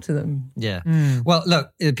to talk to them. Yeah. Well,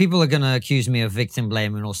 look, people are going to accuse me of victim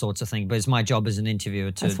blaming and all sorts of things, but it's my job as an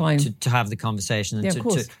interviewer to have the conversation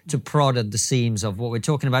and to prod at the seams of what we're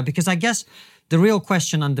talking about. Because I guess the real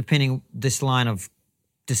question underpinning this line of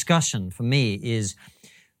discussion for me is,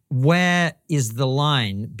 where is the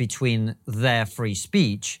line between their free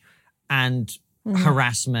speech and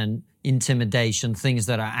harassment, intimidation, things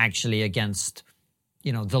that are actually against,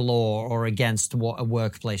 you know, the law or against what a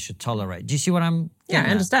workplace should tolerate? Do you see what I'm getting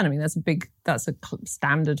I understand. I mean, that's a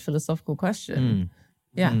standard philosophical question.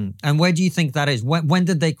 Yeah. And where do you think that is? When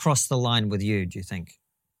did they cross the line with you, do you think?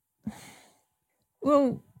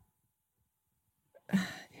 Well,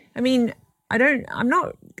 I mean, I'm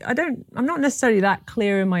not necessarily that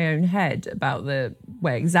clear in my own head about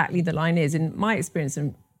where exactly the line is. In my experience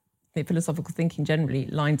in philosophical thinking generally,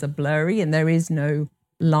 lines are blurry and there is no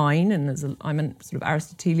line, and I'm a sort of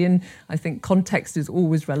Aristotelian, I think context is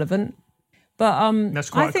always relevant. But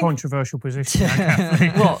that's quite a controversial position,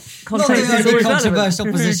 Kathleen. What? Context is always controversial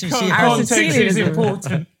relevant. position. Context is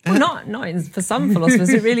important. Well, for some philosophers,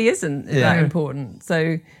 it really isn't that important.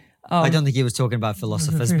 So I don't think he was talking about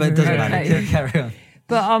philosophers, but it doesn't matter. Carry on.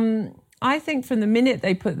 But I think from the minute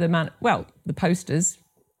they put the posters,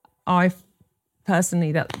 I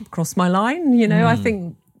personally, that crossed my line. You know, I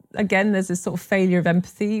think, again, there's this sort of failure of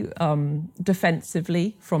empathy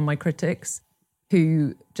defensively from my critics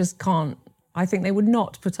who just can't, I think they would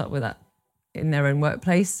not put up with that in their own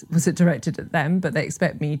workplace. Was it directed at them? But they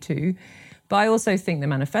expect me to. But I also think the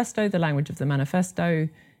manifesto, the language of the manifesto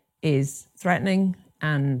is threatening,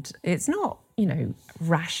 and it's not, you know,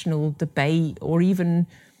 rational debate or even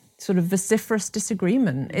sort of vociferous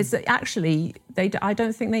disagreement. It's actually, I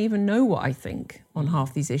don't think they even know what I think on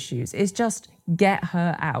half these issues. It's just get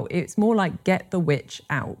her out. It's more like get the witch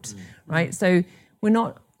out, right? So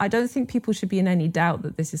I don't think people should be in any doubt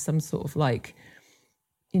that this is some sort of like,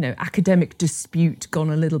 you know, academic dispute gone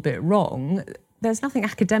a little bit wrong. There's nothing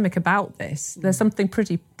academic about this. There's something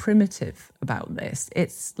pretty primitive about this.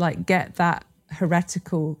 It's like, get that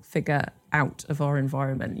heretical figure out of our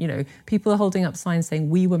environment. You know, people are holding up signs saying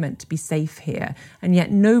we were meant to be safe here, and yet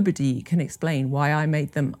nobody can explain why I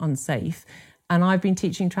made them unsafe. And I've been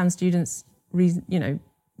teaching trans students, you know,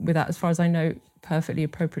 without, as far as I know, perfectly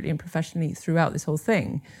appropriately and professionally throughout this whole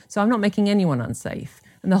thing. So I'm not making anyone unsafe.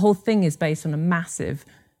 And the whole thing is based on a massive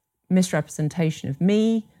misrepresentation of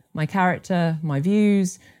me, my character, my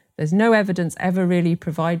views. There's no evidence ever really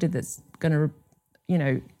provided that's going to, you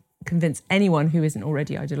know, convince anyone who isn't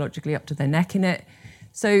already ideologically up to their neck in it.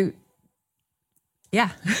 So,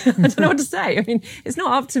 yeah, I don't know what to say. I mean, it's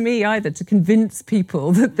not up to me either to convince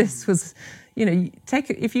people that this was, you know,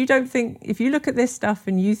 if you look at this stuff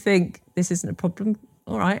and you think this isn't a problem,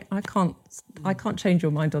 all right, I can't change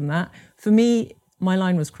your mind on that. For me, my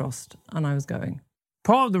line was crossed and I was going.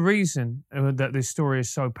 Part of the reason that this story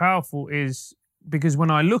is so powerful is because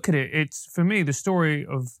when I look at it, it's, for me, the story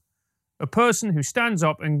of a person who stands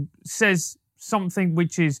up and says something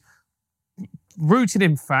which is rooted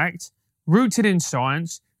in fact, rooted in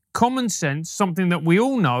science, common sense, something that we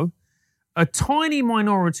all know. A tiny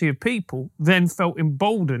minority of people then felt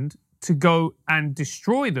emboldened to go and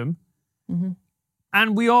destroy them. Mm-hmm.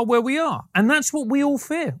 And we are where we are. And that's what we all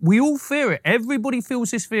fear. We all fear it. Everybody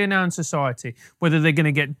feels this fear now in society, whether they're going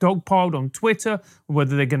to get dogpiled on Twitter, or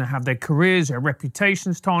whether they're going to have their careers, their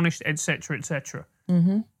reputations tarnished, etc., etc.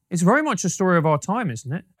 Mm-hmm. It's very much a story of our time,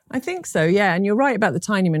 isn't it? I think so, yeah. And you're right about the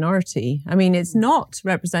tiny minority. I mean, it's not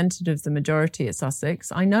representative of the majority at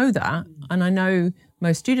Sussex. I know that. And I know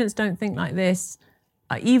most students don't think like this.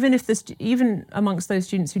 Even amongst those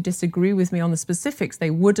students who disagree with me on the specifics, they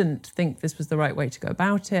wouldn't think this was the right way to go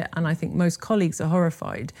about it. And I think most colleagues are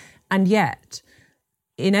horrified. And yet,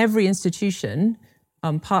 in every institution,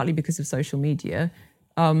 partly because of social media,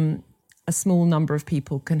 a small number of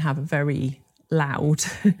people can have a very loud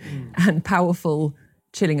and powerful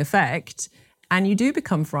chilling effect, and you do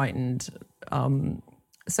become frightened.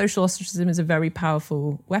 Social ostracism is a very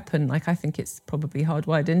powerful weapon. Like, I think it's probably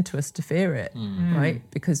hardwired into us to fear it, right?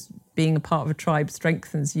 Because being a part of a tribe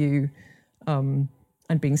strengthens you, and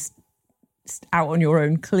being out on your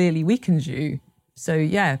own clearly weakens you. So,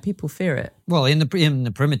 yeah, people fear it. Well, in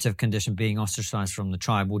the primitive condition, being ostracized from the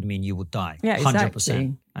tribe would mean you would die. Yeah, 100%.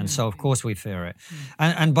 Exactly. And so, of course, we fear it.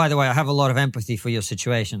 And by the way, I have a lot of empathy for your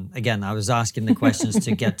situation. Again, I was asking the questions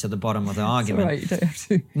to get to the bottom of the argument. Right, you don't have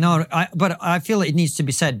to. No, but I feel it needs to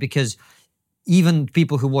be said, because even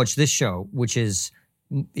people who watch this show, which is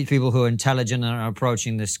people who are intelligent and are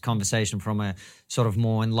approaching this conversation from a sort of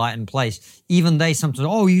more enlightened place, even they sometimes,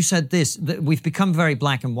 oh, you said this. We've become very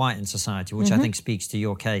black and white in society, which I think speaks to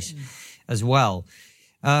your case as well.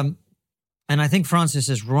 And I think Francis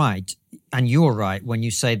is right, and you're right, when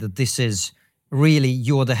you say that this is really,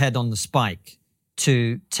 you're the head on the spike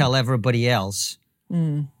to tell everybody else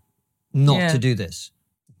not to do this.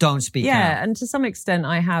 Don't speak out. Yeah, and to some extent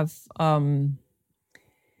I have...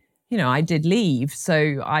 I did leave,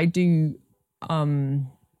 so I do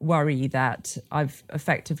worry that I've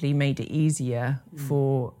effectively made it easier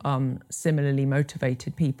for similarly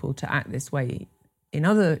motivated people to act this way in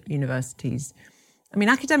other universities. I mean,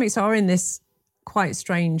 academics are in this quite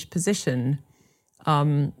strange position,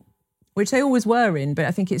 which they always were in, but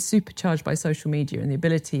I think it's supercharged by social media and the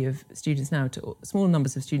ability of students now, small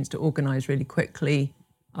numbers of students, to organise really quickly.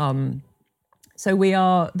 So we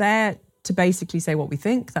are there to basically say what we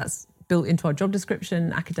think. That's built into our job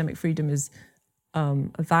description. Academic freedom is a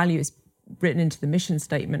value. It's written into the mission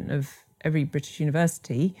statement of every British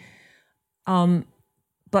university.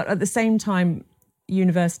 But at the same time,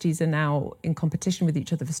 universities are now in competition with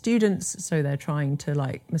each other for students. So they're trying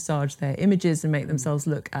to massage their images and make themselves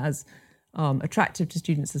look as attractive to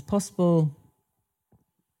students as possible.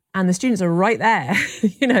 And the students are right there,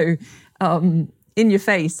 in your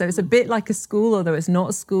face. So it's a bit like a school, although it's not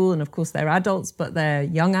a school. And of course they're adults, but they're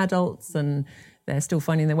young adults, and They're still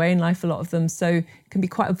finding their way in life, a lot of them. So it can be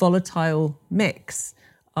quite a volatile mix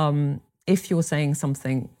if you're saying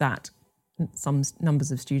something that some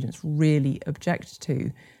numbers of students really object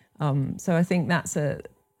to. So I think that's an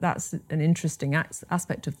interesting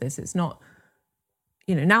aspect of this. It's not,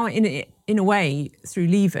 now in a way, through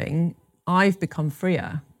leaving, I've become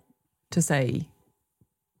freer to say,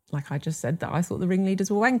 like I just said, that I thought the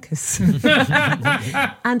ringleaders were wankers.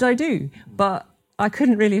 And I do. But I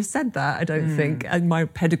couldn't really have said that, I don't think, in my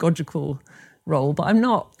pedagogical role. But I'm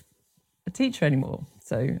not a teacher anymore,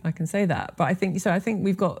 so I can say that. But I think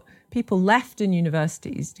we've got people left in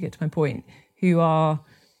universities, to get to my point, who are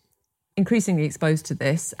increasingly exposed to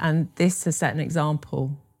this. And this has set an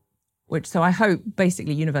example, so I hope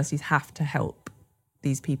basically universities have to help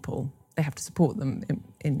these people. They have to support them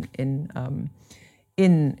in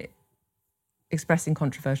expressing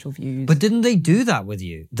controversial views. But didn't they do that with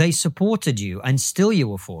you? They supported you and still you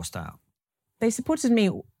were forced out. They supported me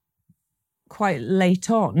quite late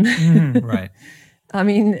on. Right. I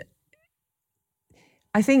mean,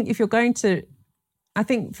 I think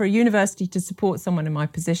for a university to support someone in my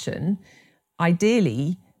position,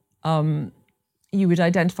 ideally, you would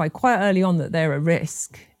identify quite early on that they're at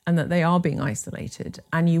risk and that they are being isolated,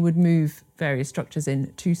 and you would move various structures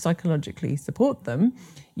in to psychologically support them.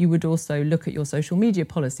 You would also look at your social media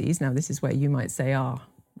policies. Now, this is where you might say,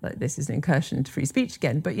 like this is an incursion into free speech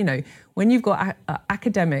again. But, when you've got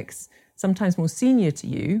academics, sometimes more senior to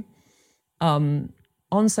you, on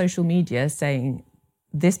social media saying,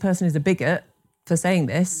 this person is a bigot for saying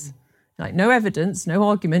this, like no evidence, no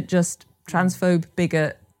argument, just transphobe,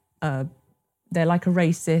 bigot, they're like a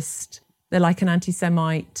racist, they're like an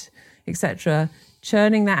anti-Semite, etc.,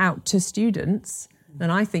 churning that out to students, then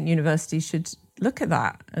I think universities should look at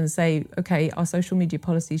that and say, okay, our social media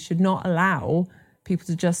policies should not allow people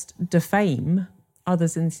to just defame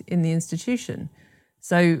others in the institution.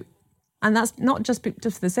 So, and that's not just for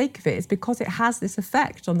the sake of it, it's because it has this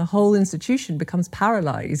effect on the whole institution, becomes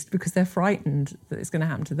paralysed because they're frightened that it's going to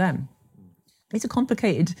happen to them. These are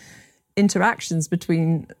complicated interactions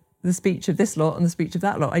between the speech of this lot and the speech of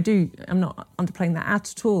that lot. I'm not underplaying that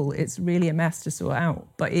at all. It's really a mess to sort out,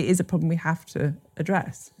 but it is a problem we have to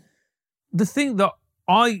address. The thing that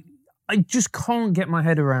I just can't get my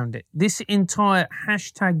head around it, this entire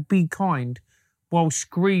hashtag be kind while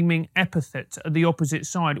screaming epithets at the opposite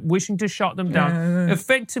side, wishing to shut them down,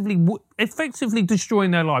 effectively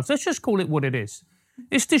destroying their lives. Let's just call it what it is.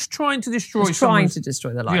 It's just trying to destroy It's trying to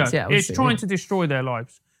destroy their lives, yeah. It's trying to destroy their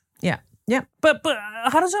lives. Yeah, yeah. But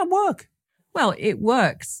how does that work? Well, it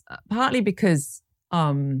works partly because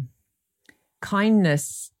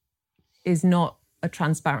kindness is not a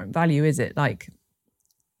transparent value, is it? Like,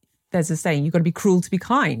 there's a saying, you've got to be cruel to be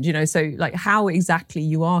kind, so like how exactly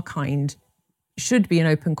you are kind should be an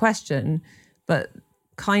open question, but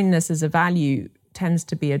kindness as a value tends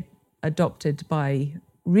to be adopted by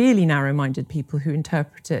really narrow-minded people who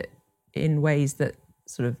interpret it in ways that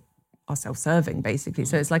sort of are self-serving, basically.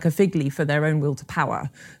 So it's like a fig leaf for their own will to power,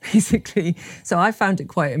 basically. So I found it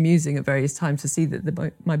quite amusing at various times to see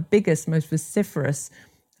that my biggest, most vociferous,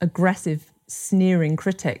 aggressive, sneering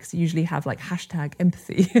critics usually have like hashtag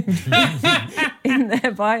empathy in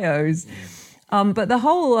their bios. But the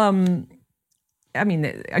whole,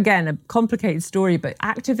 again, a complicated story, but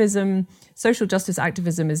activism, social justice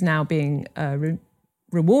activism is now being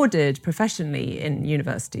rewarded professionally in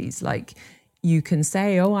universities. Like, you can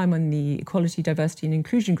say, I'm on the equality, diversity and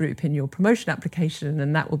inclusion group in your promotion application,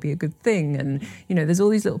 and that will be a good thing. And, there's all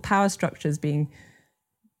these little power structures being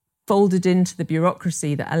folded into the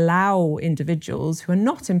bureaucracy that allow individuals who are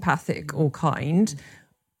not empathic or kind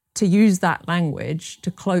to use that language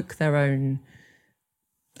to cloak their own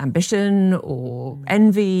ambition or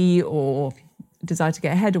envy or desire to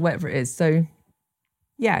get ahead or whatever it is. So,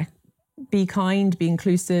 yeah, be kind, be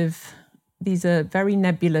inclusive. These are very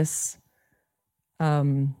nebulous,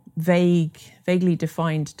 vaguely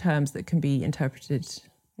defined terms that can be interpreted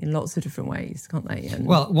in lots of different ways, can't they? And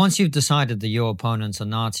well, once you've decided that your opponents are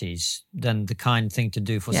Nazis, then the kind thing to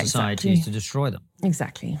do for society is to destroy them.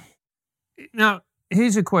 Exactly. Now,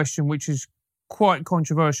 here's a question which is quite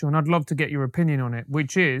controversial, and I'd love to get your opinion on it,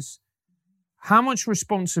 which is, how much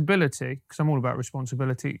responsibility, because I'm all about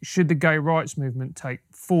responsibility, should the gay rights movement take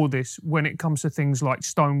for this when it comes to things like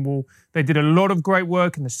Stonewall? They did a lot of great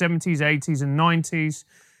work in the 70s, 80s and 90s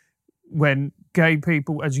when gay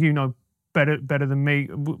people, as you know better than me,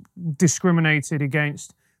 discriminated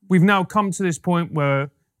against. We've now come to this point where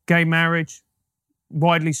gay marriage,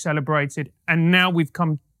 widely celebrated, and now we've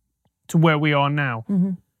come to where we are now.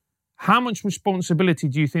 Mm-hmm. How much responsibility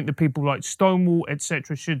do you think the people like Stonewall,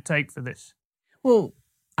 etc., should take for this? Well,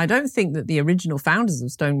 I don't think that the original founders of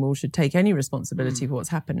Stonewall should take any responsibility for what's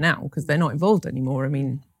happened now, because they're not involved anymore. I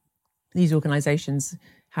mean, these organizations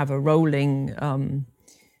have a rolling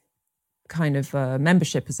kind of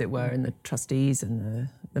membership, as it were, in the trustees and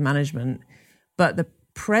the management. But the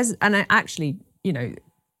and actually, you know,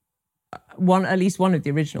 at least one of the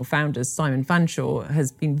original founders, Simon Fanshawe,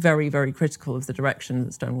 has been very, very critical of the direction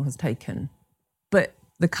that Stonewall has taken. But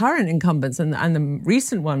the current incumbents and the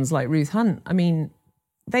recent ones like Ruth Hunt, I mean,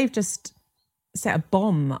 they've just set a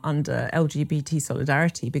bomb under LGBT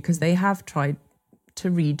solidarity because they have tried to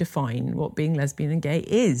redefine what being lesbian and gay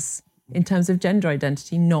is in terms of gender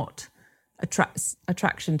identity, not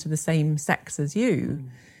attraction to the same sex as you.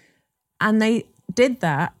 And they did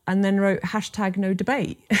that and then wrote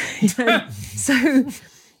 #NoDebate. You know? So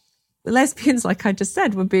lesbians, like I just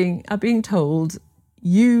said, are being told,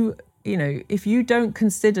 you know, if you don't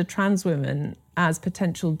consider trans women as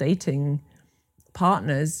potential dating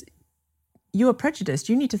partners, you are prejudiced.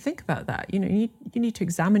 You need to think about that. You know, you need to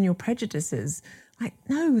examine your prejudices. Like,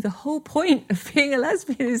 no, the whole point of being a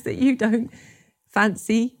lesbian is that you don't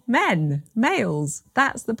fancy males.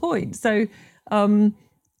 That's the point. So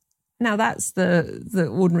now that's the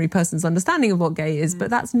ordinary person's understanding of what gay is, but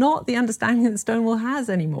that's not the understanding that Stonewall has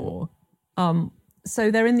anymore.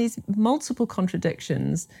 So they're in these multiple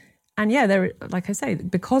contradictions. And yeah, they're, like I say,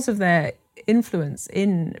 because of their influence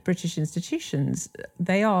in British institutions,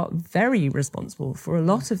 they are very responsible for a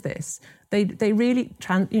lot of this. They really,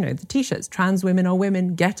 the T-shirts, trans women are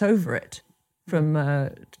women, get over it, from,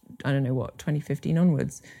 2015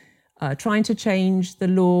 onwards, trying to change the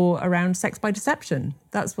law around sex by deception.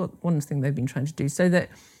 That's one thing they've been trying to do, so that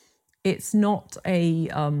it's not a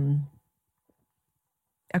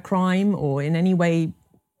crime or in any way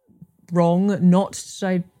wrong not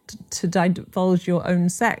to divulge your own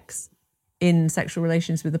sex in sexual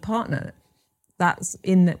relations with a partner. That's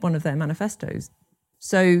in one of their manifestos.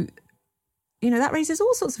 So, you know, that raises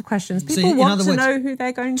all sorts of questions. People want to know who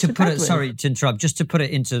they're going to bed with. Sorry to interrupt, just to put it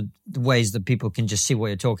into the ways that people can just see what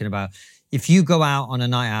you're talking about. If you go out on a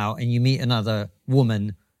night out and you meet another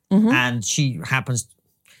woman and she happens,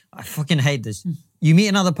 I fucking hate this. You meet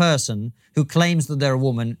another person who claims that they're a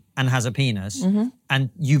woman and has a penis, and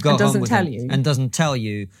you go home with them and doesn't tell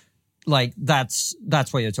you, like, that's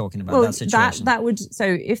what you're talking about, that situation. That would, so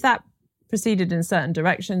if that proceeded in certain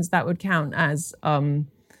directions, that would count as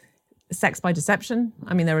sex by deception.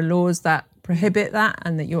 I mean, there are laws that prohibit that,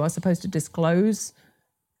 and that you are supposed to disclose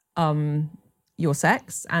your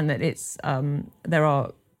sex, and that it's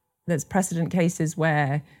there's precedent cases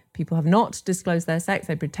where people have not disclosed their sex.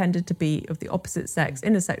 They pretended to be of the opposite sex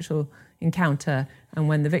in a sexual encounter, and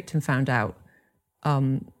when the victim found out,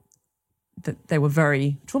 that they were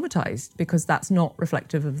very traumatized because that's not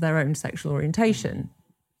reflective of their own sexual orientation.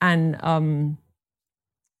 And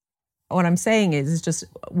what I'm saying is just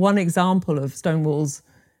one example of Stonewall's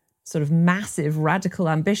sort of massive radical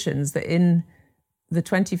ambitions, that in the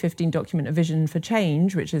 2015 document, A Vision for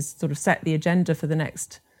Change, which has sort of set the agenda for the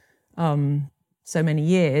next so many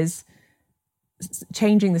years,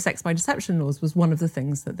 changing the sex by deception laws was one of the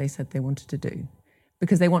things that they said they wanted to do,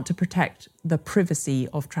 because they want to protect the privacy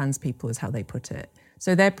of trans people, is how they put it.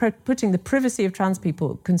 So they're putting the privacy of trans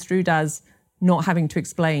people, construed as not having to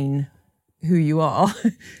explain who you are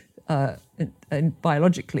and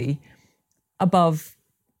biologically, above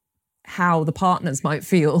how the partners might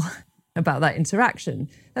feel about that interaction.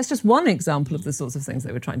 That's just one example of the sorts of things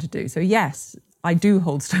they were trying to do. So yes, I do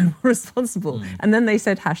hold Stonewall responsible. And then they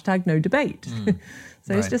said #NoDebate.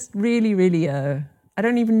 So it's just really, really, I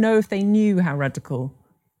don't even know if they knew how radical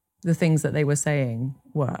the things that they were saying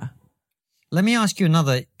were. Let me ask you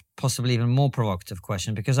another, possibly even more provocative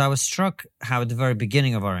question, because I was struck how at the very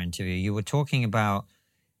beginning of our interview, you were talking about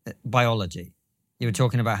biology. You were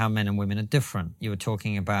talking about how men and women are different. You were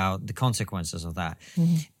talking about the consequences of that.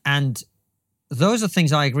 And those are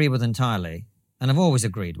things I agree with entirely, and I've always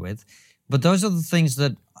agreed with. But those are the things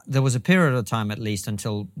that there was a period of time, at least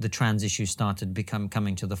until the trans issue started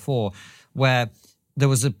coming to the fore, where there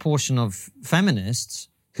was a portion of feminists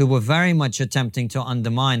who were very much attempting to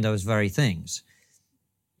undermine those very things.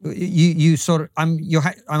 You sort of, I'm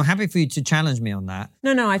happy for you to challenge me on that.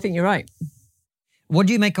 No, I think you're right. What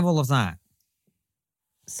do you make of all of that?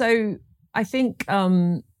 So I think,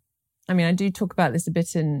 I do talk about this a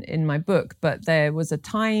bit in my book, but there was a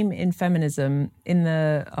time in feminism in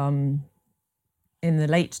the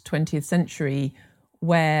late 20th century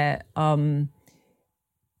where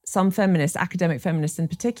some feminists, academic feminists in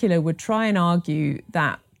particular, would try and argue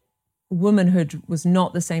that womanhood was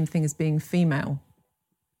not the same thing as being female.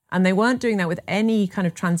 And they weren't doing that with any kind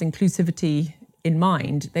of trans inclusivity in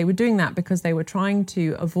mind. They were doing that because they were trying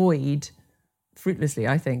to avoid, fruitlessly,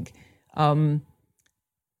 I think,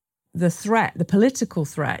 the political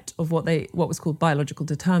threat of what was called biological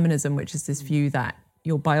determinism, which is this view that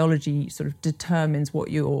your biology sort of determines what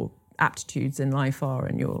your aptitudes in life are,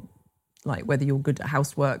 and whether you're good at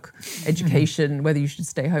housework, education, whether you should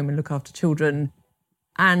stay home and look after children.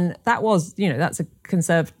 And that was, that's a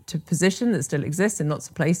conservative position that still exists in lots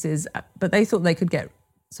of places. But they thought they could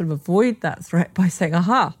avoid that threat by saying,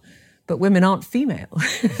 aha, but women aren't female.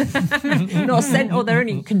 They're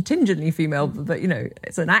only contingently female, but,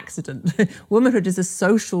 it's an accident. Womanhood is a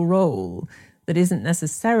social role that isn't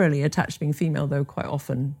necessarily attached to being female, though quite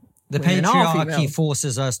often the patriarchy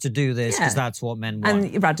forces us to do this because that's what men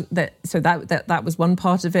want. And so that was one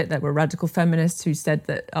part of it. There were radical feminists who said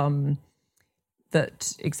that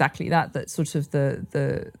that sort of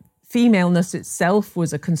the femaleness itself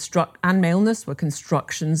was and maleness were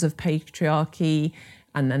constructions of patriarchy.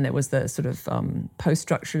 And then there was the sort of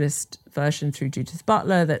post-structuralist version through Judith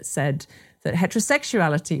Butler that said that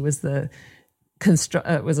heterosexuality was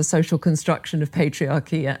was a social construction of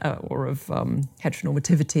patriarchy or of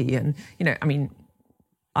heteronormativity. And,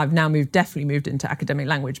 I've now definitely moved into academic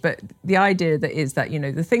language, but the idea is that,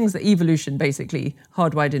 the things that evolution basically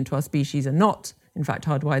hardwired into our species are not, in fact,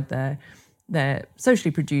 hardwired. They're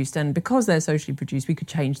socially produced, and because they're socially produced, we could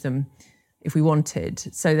change them if we wanted.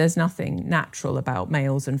 So there's nothing natural about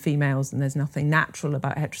males and females, and there's nothing natural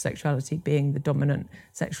about heterosexuality being the dominant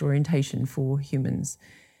sexual orientation for humans,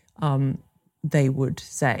 they would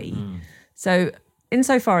say. So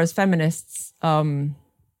insofar as feminists went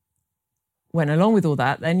along with all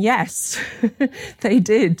that, then yes, they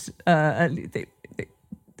did.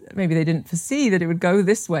 Maybe they didn't foresee that it would go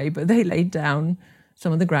this way, but they laid down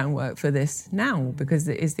some of the groundwork for this now, because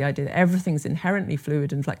it is the idea that everything's inherently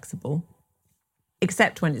fluid and flexible,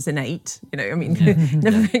 except when it's innate.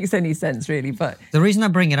 Never makes any sense really. But the reason I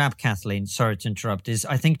bring it up, Kathleen, sorry to interrupt, is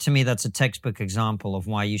I think to me that's a textbook example of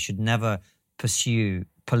why you should never pursue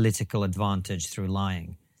political advantage through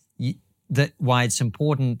lying. Why it's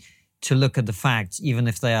important to look at the facts, even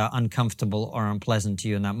if they are uncomfortable or unpleasant to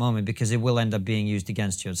you in that moment, because it will end up being used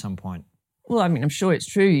against you at some point. Well, I'm sure it's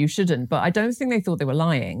true, you shouldn't, but I don't think they thought they were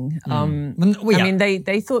lying.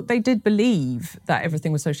 They thought they did believe that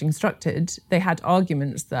everything was socially constructed. They had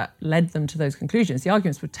arguments that led them to those conclusions. The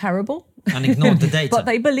arguments were terrible. And ignored the data. But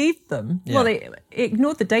they believed them. Yeah. Well, they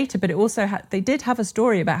ignored the data, but it also they did have a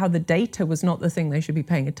story about how the data was not the thing they should be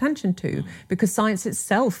paying attention to, because science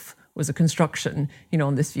itself was a construction,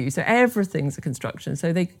 on this view. So everything's a construction.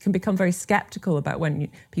 So they can become very skeptical about when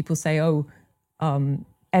people say,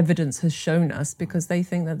 evidence has shown us, because they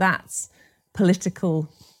think that that's political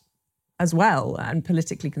as well and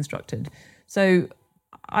politically constructed. So,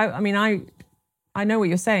 I know what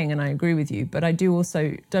you're saying and I agree with you, but I do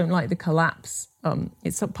also don't like the collapse.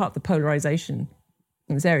 It's part of the polarization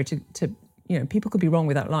in this area to people could be wrong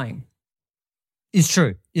without lying. It's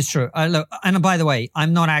true. Look, and by the way,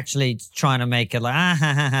 I'm not actually trying to make it like,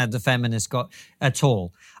 the feminists got at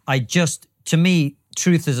all. To me,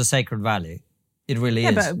 truth is a sacred value. It really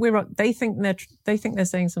is. Yeah, but they think they're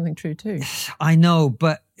saying something true too. I know,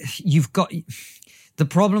 but the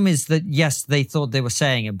problem is that, yes, they thought they were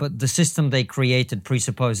saying it, but the system they created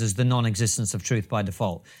presupposes the non-existence of truth by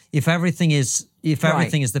default. If everything is the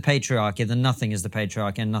patriarchy, then nothing is the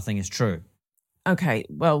patriarchy and nothing is true. Okay,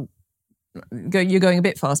 well, you're going a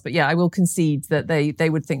bit fast, but yeah, I will concede that they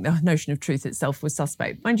would think the notion of truth itself was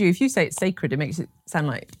suspect. Mind you, if you say it's sacred, it makes it sound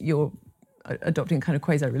like you're adopting a kind of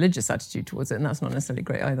quasi-religious attitude towards it, and that's not necessarily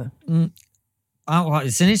great either.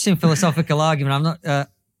 It's an interesting philosophical argument. I'm not...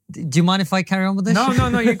 do you mind if I carry on with this?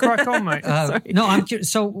 No, you crack on, mate. No, I'm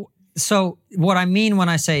curious. So what I mean when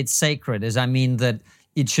I say it's sacred is I mean that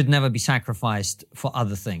it should never be sacrificed for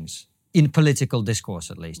other things. In political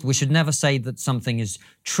discourse, at least. We should never say that something is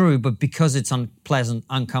true, but because it's unpleasant,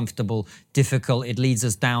 uncomfortable, difficult, it leads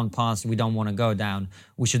us down paths we don't want to go down,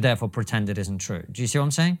 we should therefore pretend it isn't true. Do you see what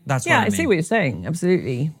I'm saying? That's what I mean. Yeah, I see what you're saying,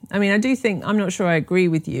 absolutely. I do think, I'm not sure I agree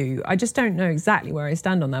with you. I just don't know exactly where I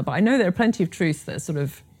stand on that, but I know there are plenty of truths that are sort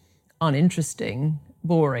of uninteresting,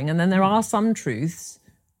 boring, and then there are some truths,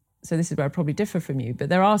 so this is where I probably differ from you, but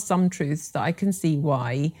there are some truths that I can see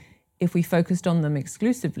why, if we focused on them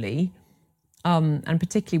exclusively, and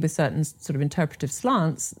particularly with certain sort of interpretive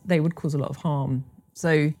slants, they would cause a lot of harm.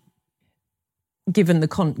 So given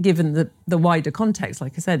the wider context,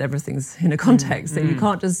 like I said, everything's in a context, so you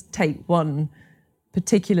can't just take one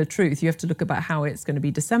particular truth. You have to look about how it's going to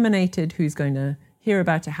be disseminated, who's going to hear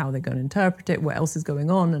about it, how they're going to interpret it, what else is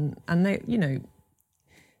going on, and they,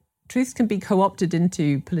 truth can be co-opted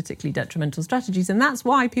into politically detrimental strategies. And that's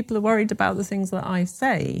why people are worried about the things that I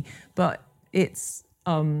say. But it's,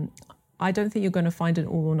 I don't think you're going to find an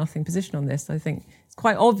all or nothing position on this. I think it's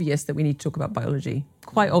quite obvious that we need to talk about biology.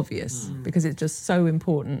 Quite obvious, because it's just so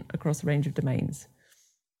important across a range of domains.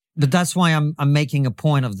 But that's why I'm making a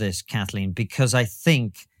point of this, Kathleen, because I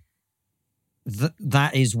think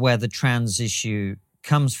that is where the trans issue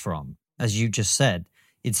comes from, as you just said.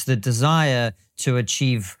 It's the desire to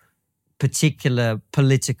achieve particular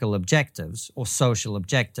political objectives or social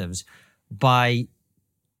objectives by,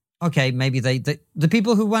 okay, maybe the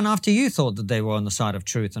people who went after you thought that they were on the side of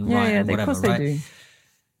truth and right and whatever, of course right? They do.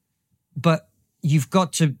 But you've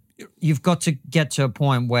got to get to a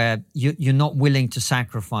point where you're not willing to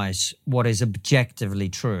sacrifice what is objectively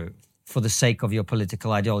true for the sake of your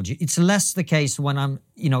political ideology. It's less the case when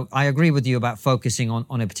I agree with you about focusing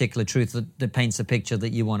on a particular truth that paints a picture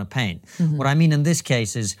that you want to paint. Mm-hmm. What I mean in this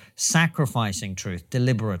case is sacrificing truth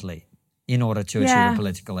deliberately in order to achieve a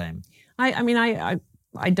political aim.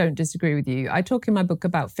 I don't disagree with you. I talk in my book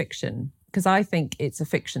about fiction because I think it's a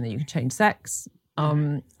fiction that you can change sex.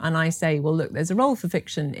 And I say, well, look, there's a role for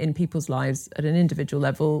fiction in people's lives at an individual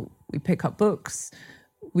level. We pick up books,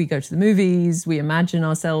 we go to the movies, we imagine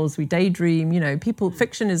ourselves, we daydream.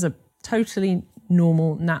 Fiction is a totally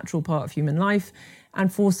normal, natural part of human life.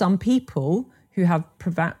 And for some people who have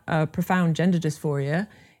profound gender dysphoria,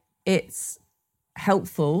 it's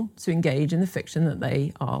helpful to engage in the fiction that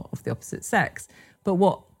they are of the opposite sex. But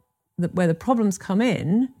where the problems come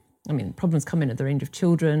in, problems come in at the range of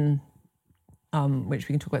children, which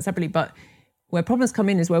we can talk about separately, but where problems come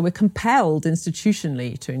in is where we're compelled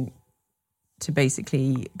institutionally to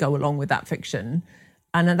basically go along with that fiction.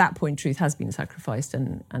 And at that point, truth has been sacrificed,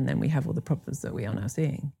 and then we have all the problems that we are now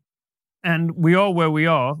seeing. And we are where we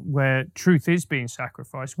are, where truth is being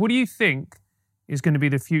sacrificed. What do you think is going to be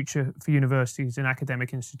the future for universities and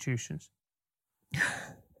academic institutions?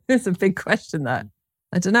 It's a big question, that.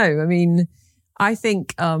 I don't know. I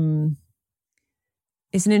think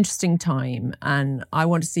it's an interesting time, and I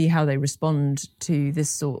want to see how they respond to this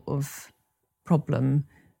sort of problem.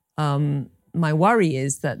 My worry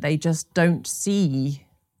is that they just don't see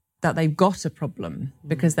that they've got a problem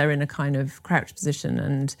because they're in a kind of crouched position.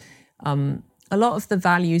 And a lot of the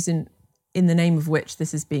values in the name of which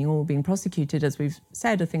this is being prosecuted, as we've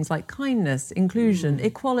said, are things like kindness, inclusion,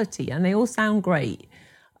 equality, and they all sound great.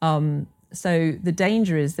 So the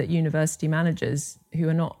danger is that university managers, who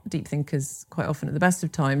are not deep thinkers quite often at the best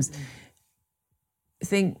of times,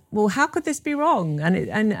 think, well, how could this be wrong?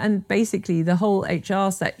 And basically the whole HR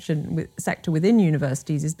sector within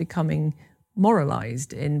universities is becoming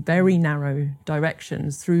moralised in very narrow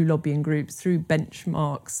directions through lobbying groups, through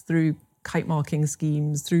benchmarks, through kite marking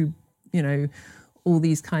schemes, through, all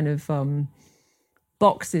these kind of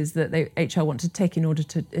boxes that HR want to tick in order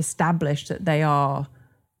to establish that they are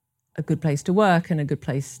a good place to work and a good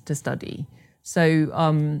place to study.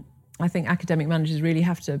 So I think academic managers really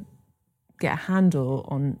have to get a handle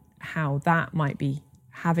on how that might be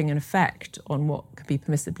having an effect on what could be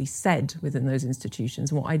permissibly said within those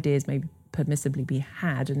institutions and what ideas may permissibly be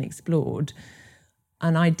had and explored.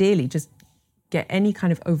 And ideally just get any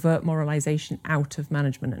kind of overt moralisation out of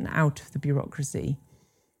management and out of the bureaucracy,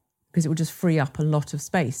 because it will just free up a lot of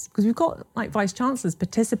space. Because we've got vice-chancellors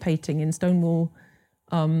participating in Stonewall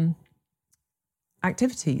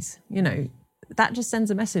activities, that just sends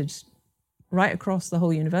a message right across the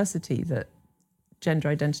whole university that gender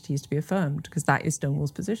identity is to be affirmed, because that is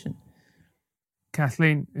Stonewall's position.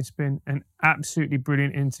 Kathleen, it's been an absolutely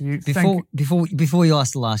brilliant interview. Before you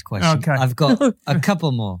ask the last question, okay. I've got a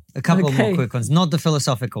couple more quick ones, not the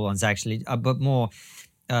philosophical ones actually, but more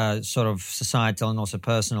sort of societal and also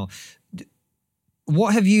personal.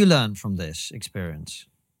 What have you learned from this experience?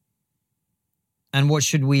 And what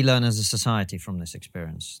should we learn as a society from this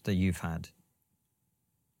experience that you've had?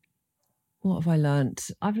 What have I learned?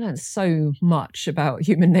 I've learned so much about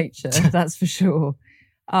human nature, that's for sure.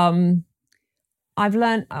 I've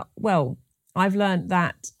learned that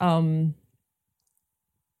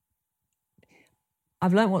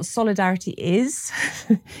I've learned what solidarity is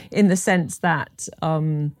in the sense that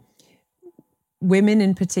women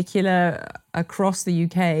in particular across the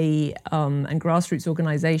UK and grassroots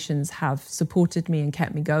organisations have supported me and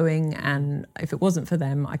kept me going. And if it wasn't for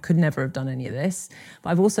them, I could never have done any of this. But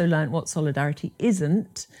I've also learned what solidarity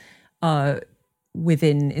isn't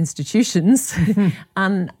within institutions.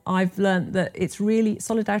 And I've learned that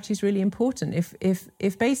solidarity is really important.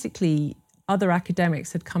 If basically other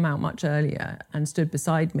academics had come out much earlier and stood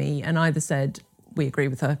beside me and either said, we agree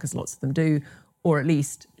with her, because lots of them do, or at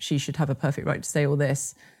least she should have a perfect right to say all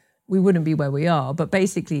this, we wouldn't be where we are. But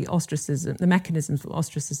basically, ostracism, the mechanisms for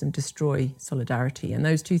ostracism destroy solidarity. And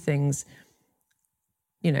those two things,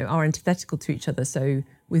 are antithetical to each other. So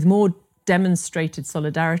with more demonstrated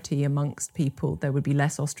solidarity amongst people, there would be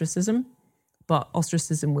less ostracism. But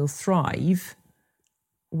ostracism will thrive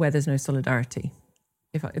where there's no solidarity,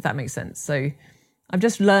 if that makes sense. So I've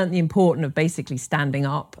just learned the importance of basically standing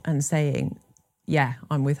up and saying, yeah,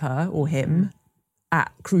 I'm with her or him at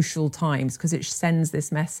crucial times, because it sends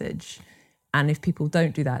this message. And if people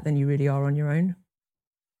don't do that, then you really are on your own.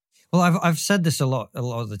 Well, I've said this a lot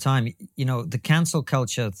of the time. The cancel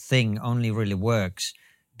culture thing only really works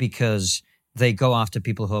because they go after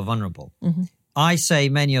people who are vulnerable. Mm-hmm. I say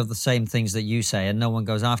many of the same things that you say, and no one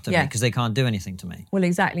goes after me because they can't do anything to me. Well,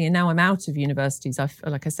 exactly. And now I'm out of universities.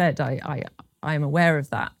 Like I said, I am aware of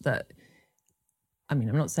that. I'm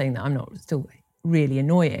not saying that I'm not still really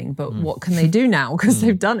annoying, but what can they do now? Because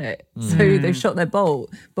they've done it. So they've shot their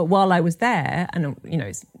bolt. But while I was there, and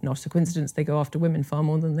it's not a coincidence, they go after women far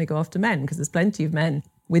more than they go after men, because there's plenty of men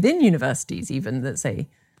within universities even that say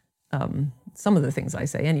some of the things I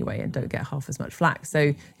say anyway and don't get half as much flack.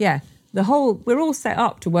 So yeah, we're all set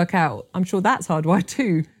up to work out, I'm sure that's hardwired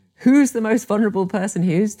too, who's the most vulnerable person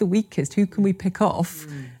here, who's the weakest, who can we pick off?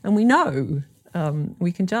 And we know,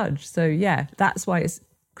 we can judge. So yeah, that's why it's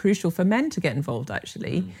crucial for men to get involved,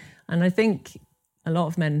 actually. And I think a lot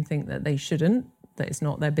of men think that they shouldn't, that it's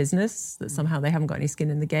not their business, that somehow they haven't got any skin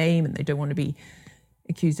in the game and they don't want to be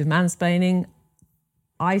accused of mansplaining.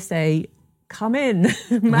 I say, come in.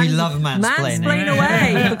 We love mansplaining. Mansplain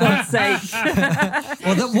away, for God's sake.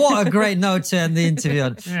 Well, what a great note to end the interview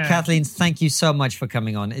on. Yeah. Kathleen, thank you so much for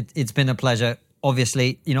coming on. It's been a pleasure.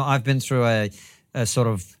 Obviously, I've been through a sort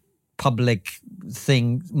of public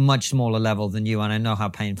thing, much smaller level than you, and I know how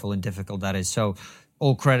painful and difficult that is. So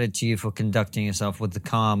all credit to you for conducting yourself with the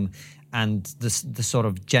calm and the sort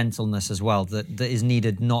of gentleness as well that is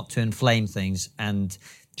needed, not to inflame things and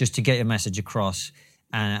just to get your message across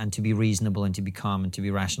and to be reasonable and to be calm and to be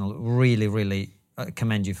rational. Really, really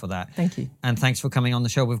commend you for that. Thank you. And thanks for coming on the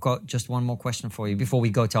show. We've got just one more question for you before we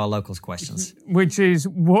go to our locals questions. Which is,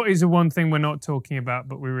 what is the one thing we're not talking about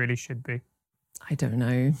but we really should be? I don't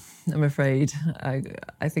know. I'm afraid.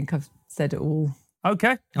 I think I've said it all.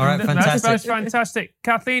 Okay. All right, fantastic. That's fantastic.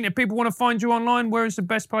 Kathleen, if people want to find you online, where is the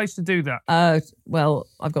best place to do that? Well,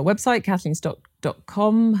 I've got a website,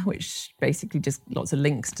 kathleenstock.com, which basically just lots of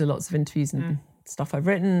links to lots of interviews and stuff I've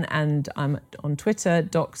written. And I'm on Twitter,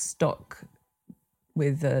 docstock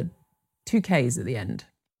with 2 Ks at the end.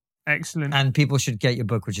 Excellent. And people should get your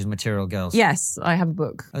book, which is Material Girls. Yes, I have a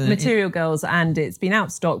book, Material Girls, and it's been out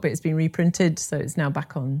of stock, but it's been reprinted, so it's now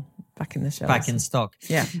back in the shelves. Back in stock.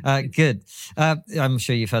 Yeah. Good. I'm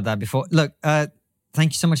sure you've heard that before. Look, thank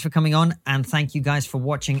you so much for coming on, and thank you guys for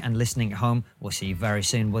watching and listening at home. We'll see you very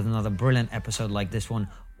soon with another brilliant episode like this one,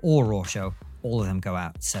 or Raw Show. All of them go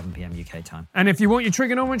out at 7 p.m. UK time. And if you want your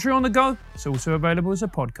trigonometry on the go, it's also available as a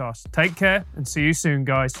podcast. Take care and see you soon,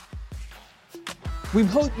 guys. We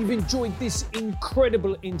hope you've enjoyed this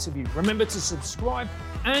incredible interview. Remember to subscribe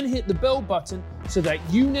and hit the bell button so that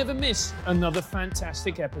you never miss another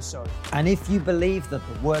fantastic episode. And if you believe that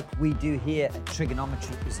the work we do here at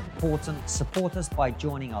Trigonometry is important, support us by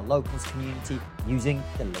joining our locals community using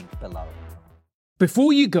the link below.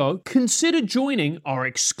 Before you go, consider joining our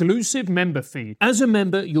exclusive member feed. As a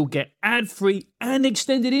member, you'll get ad-free and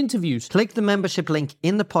extended interviews. Click the membership link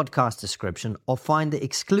in the podcast description or find the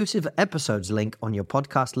exclusive episodes link on your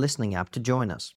podcast listening app to join us.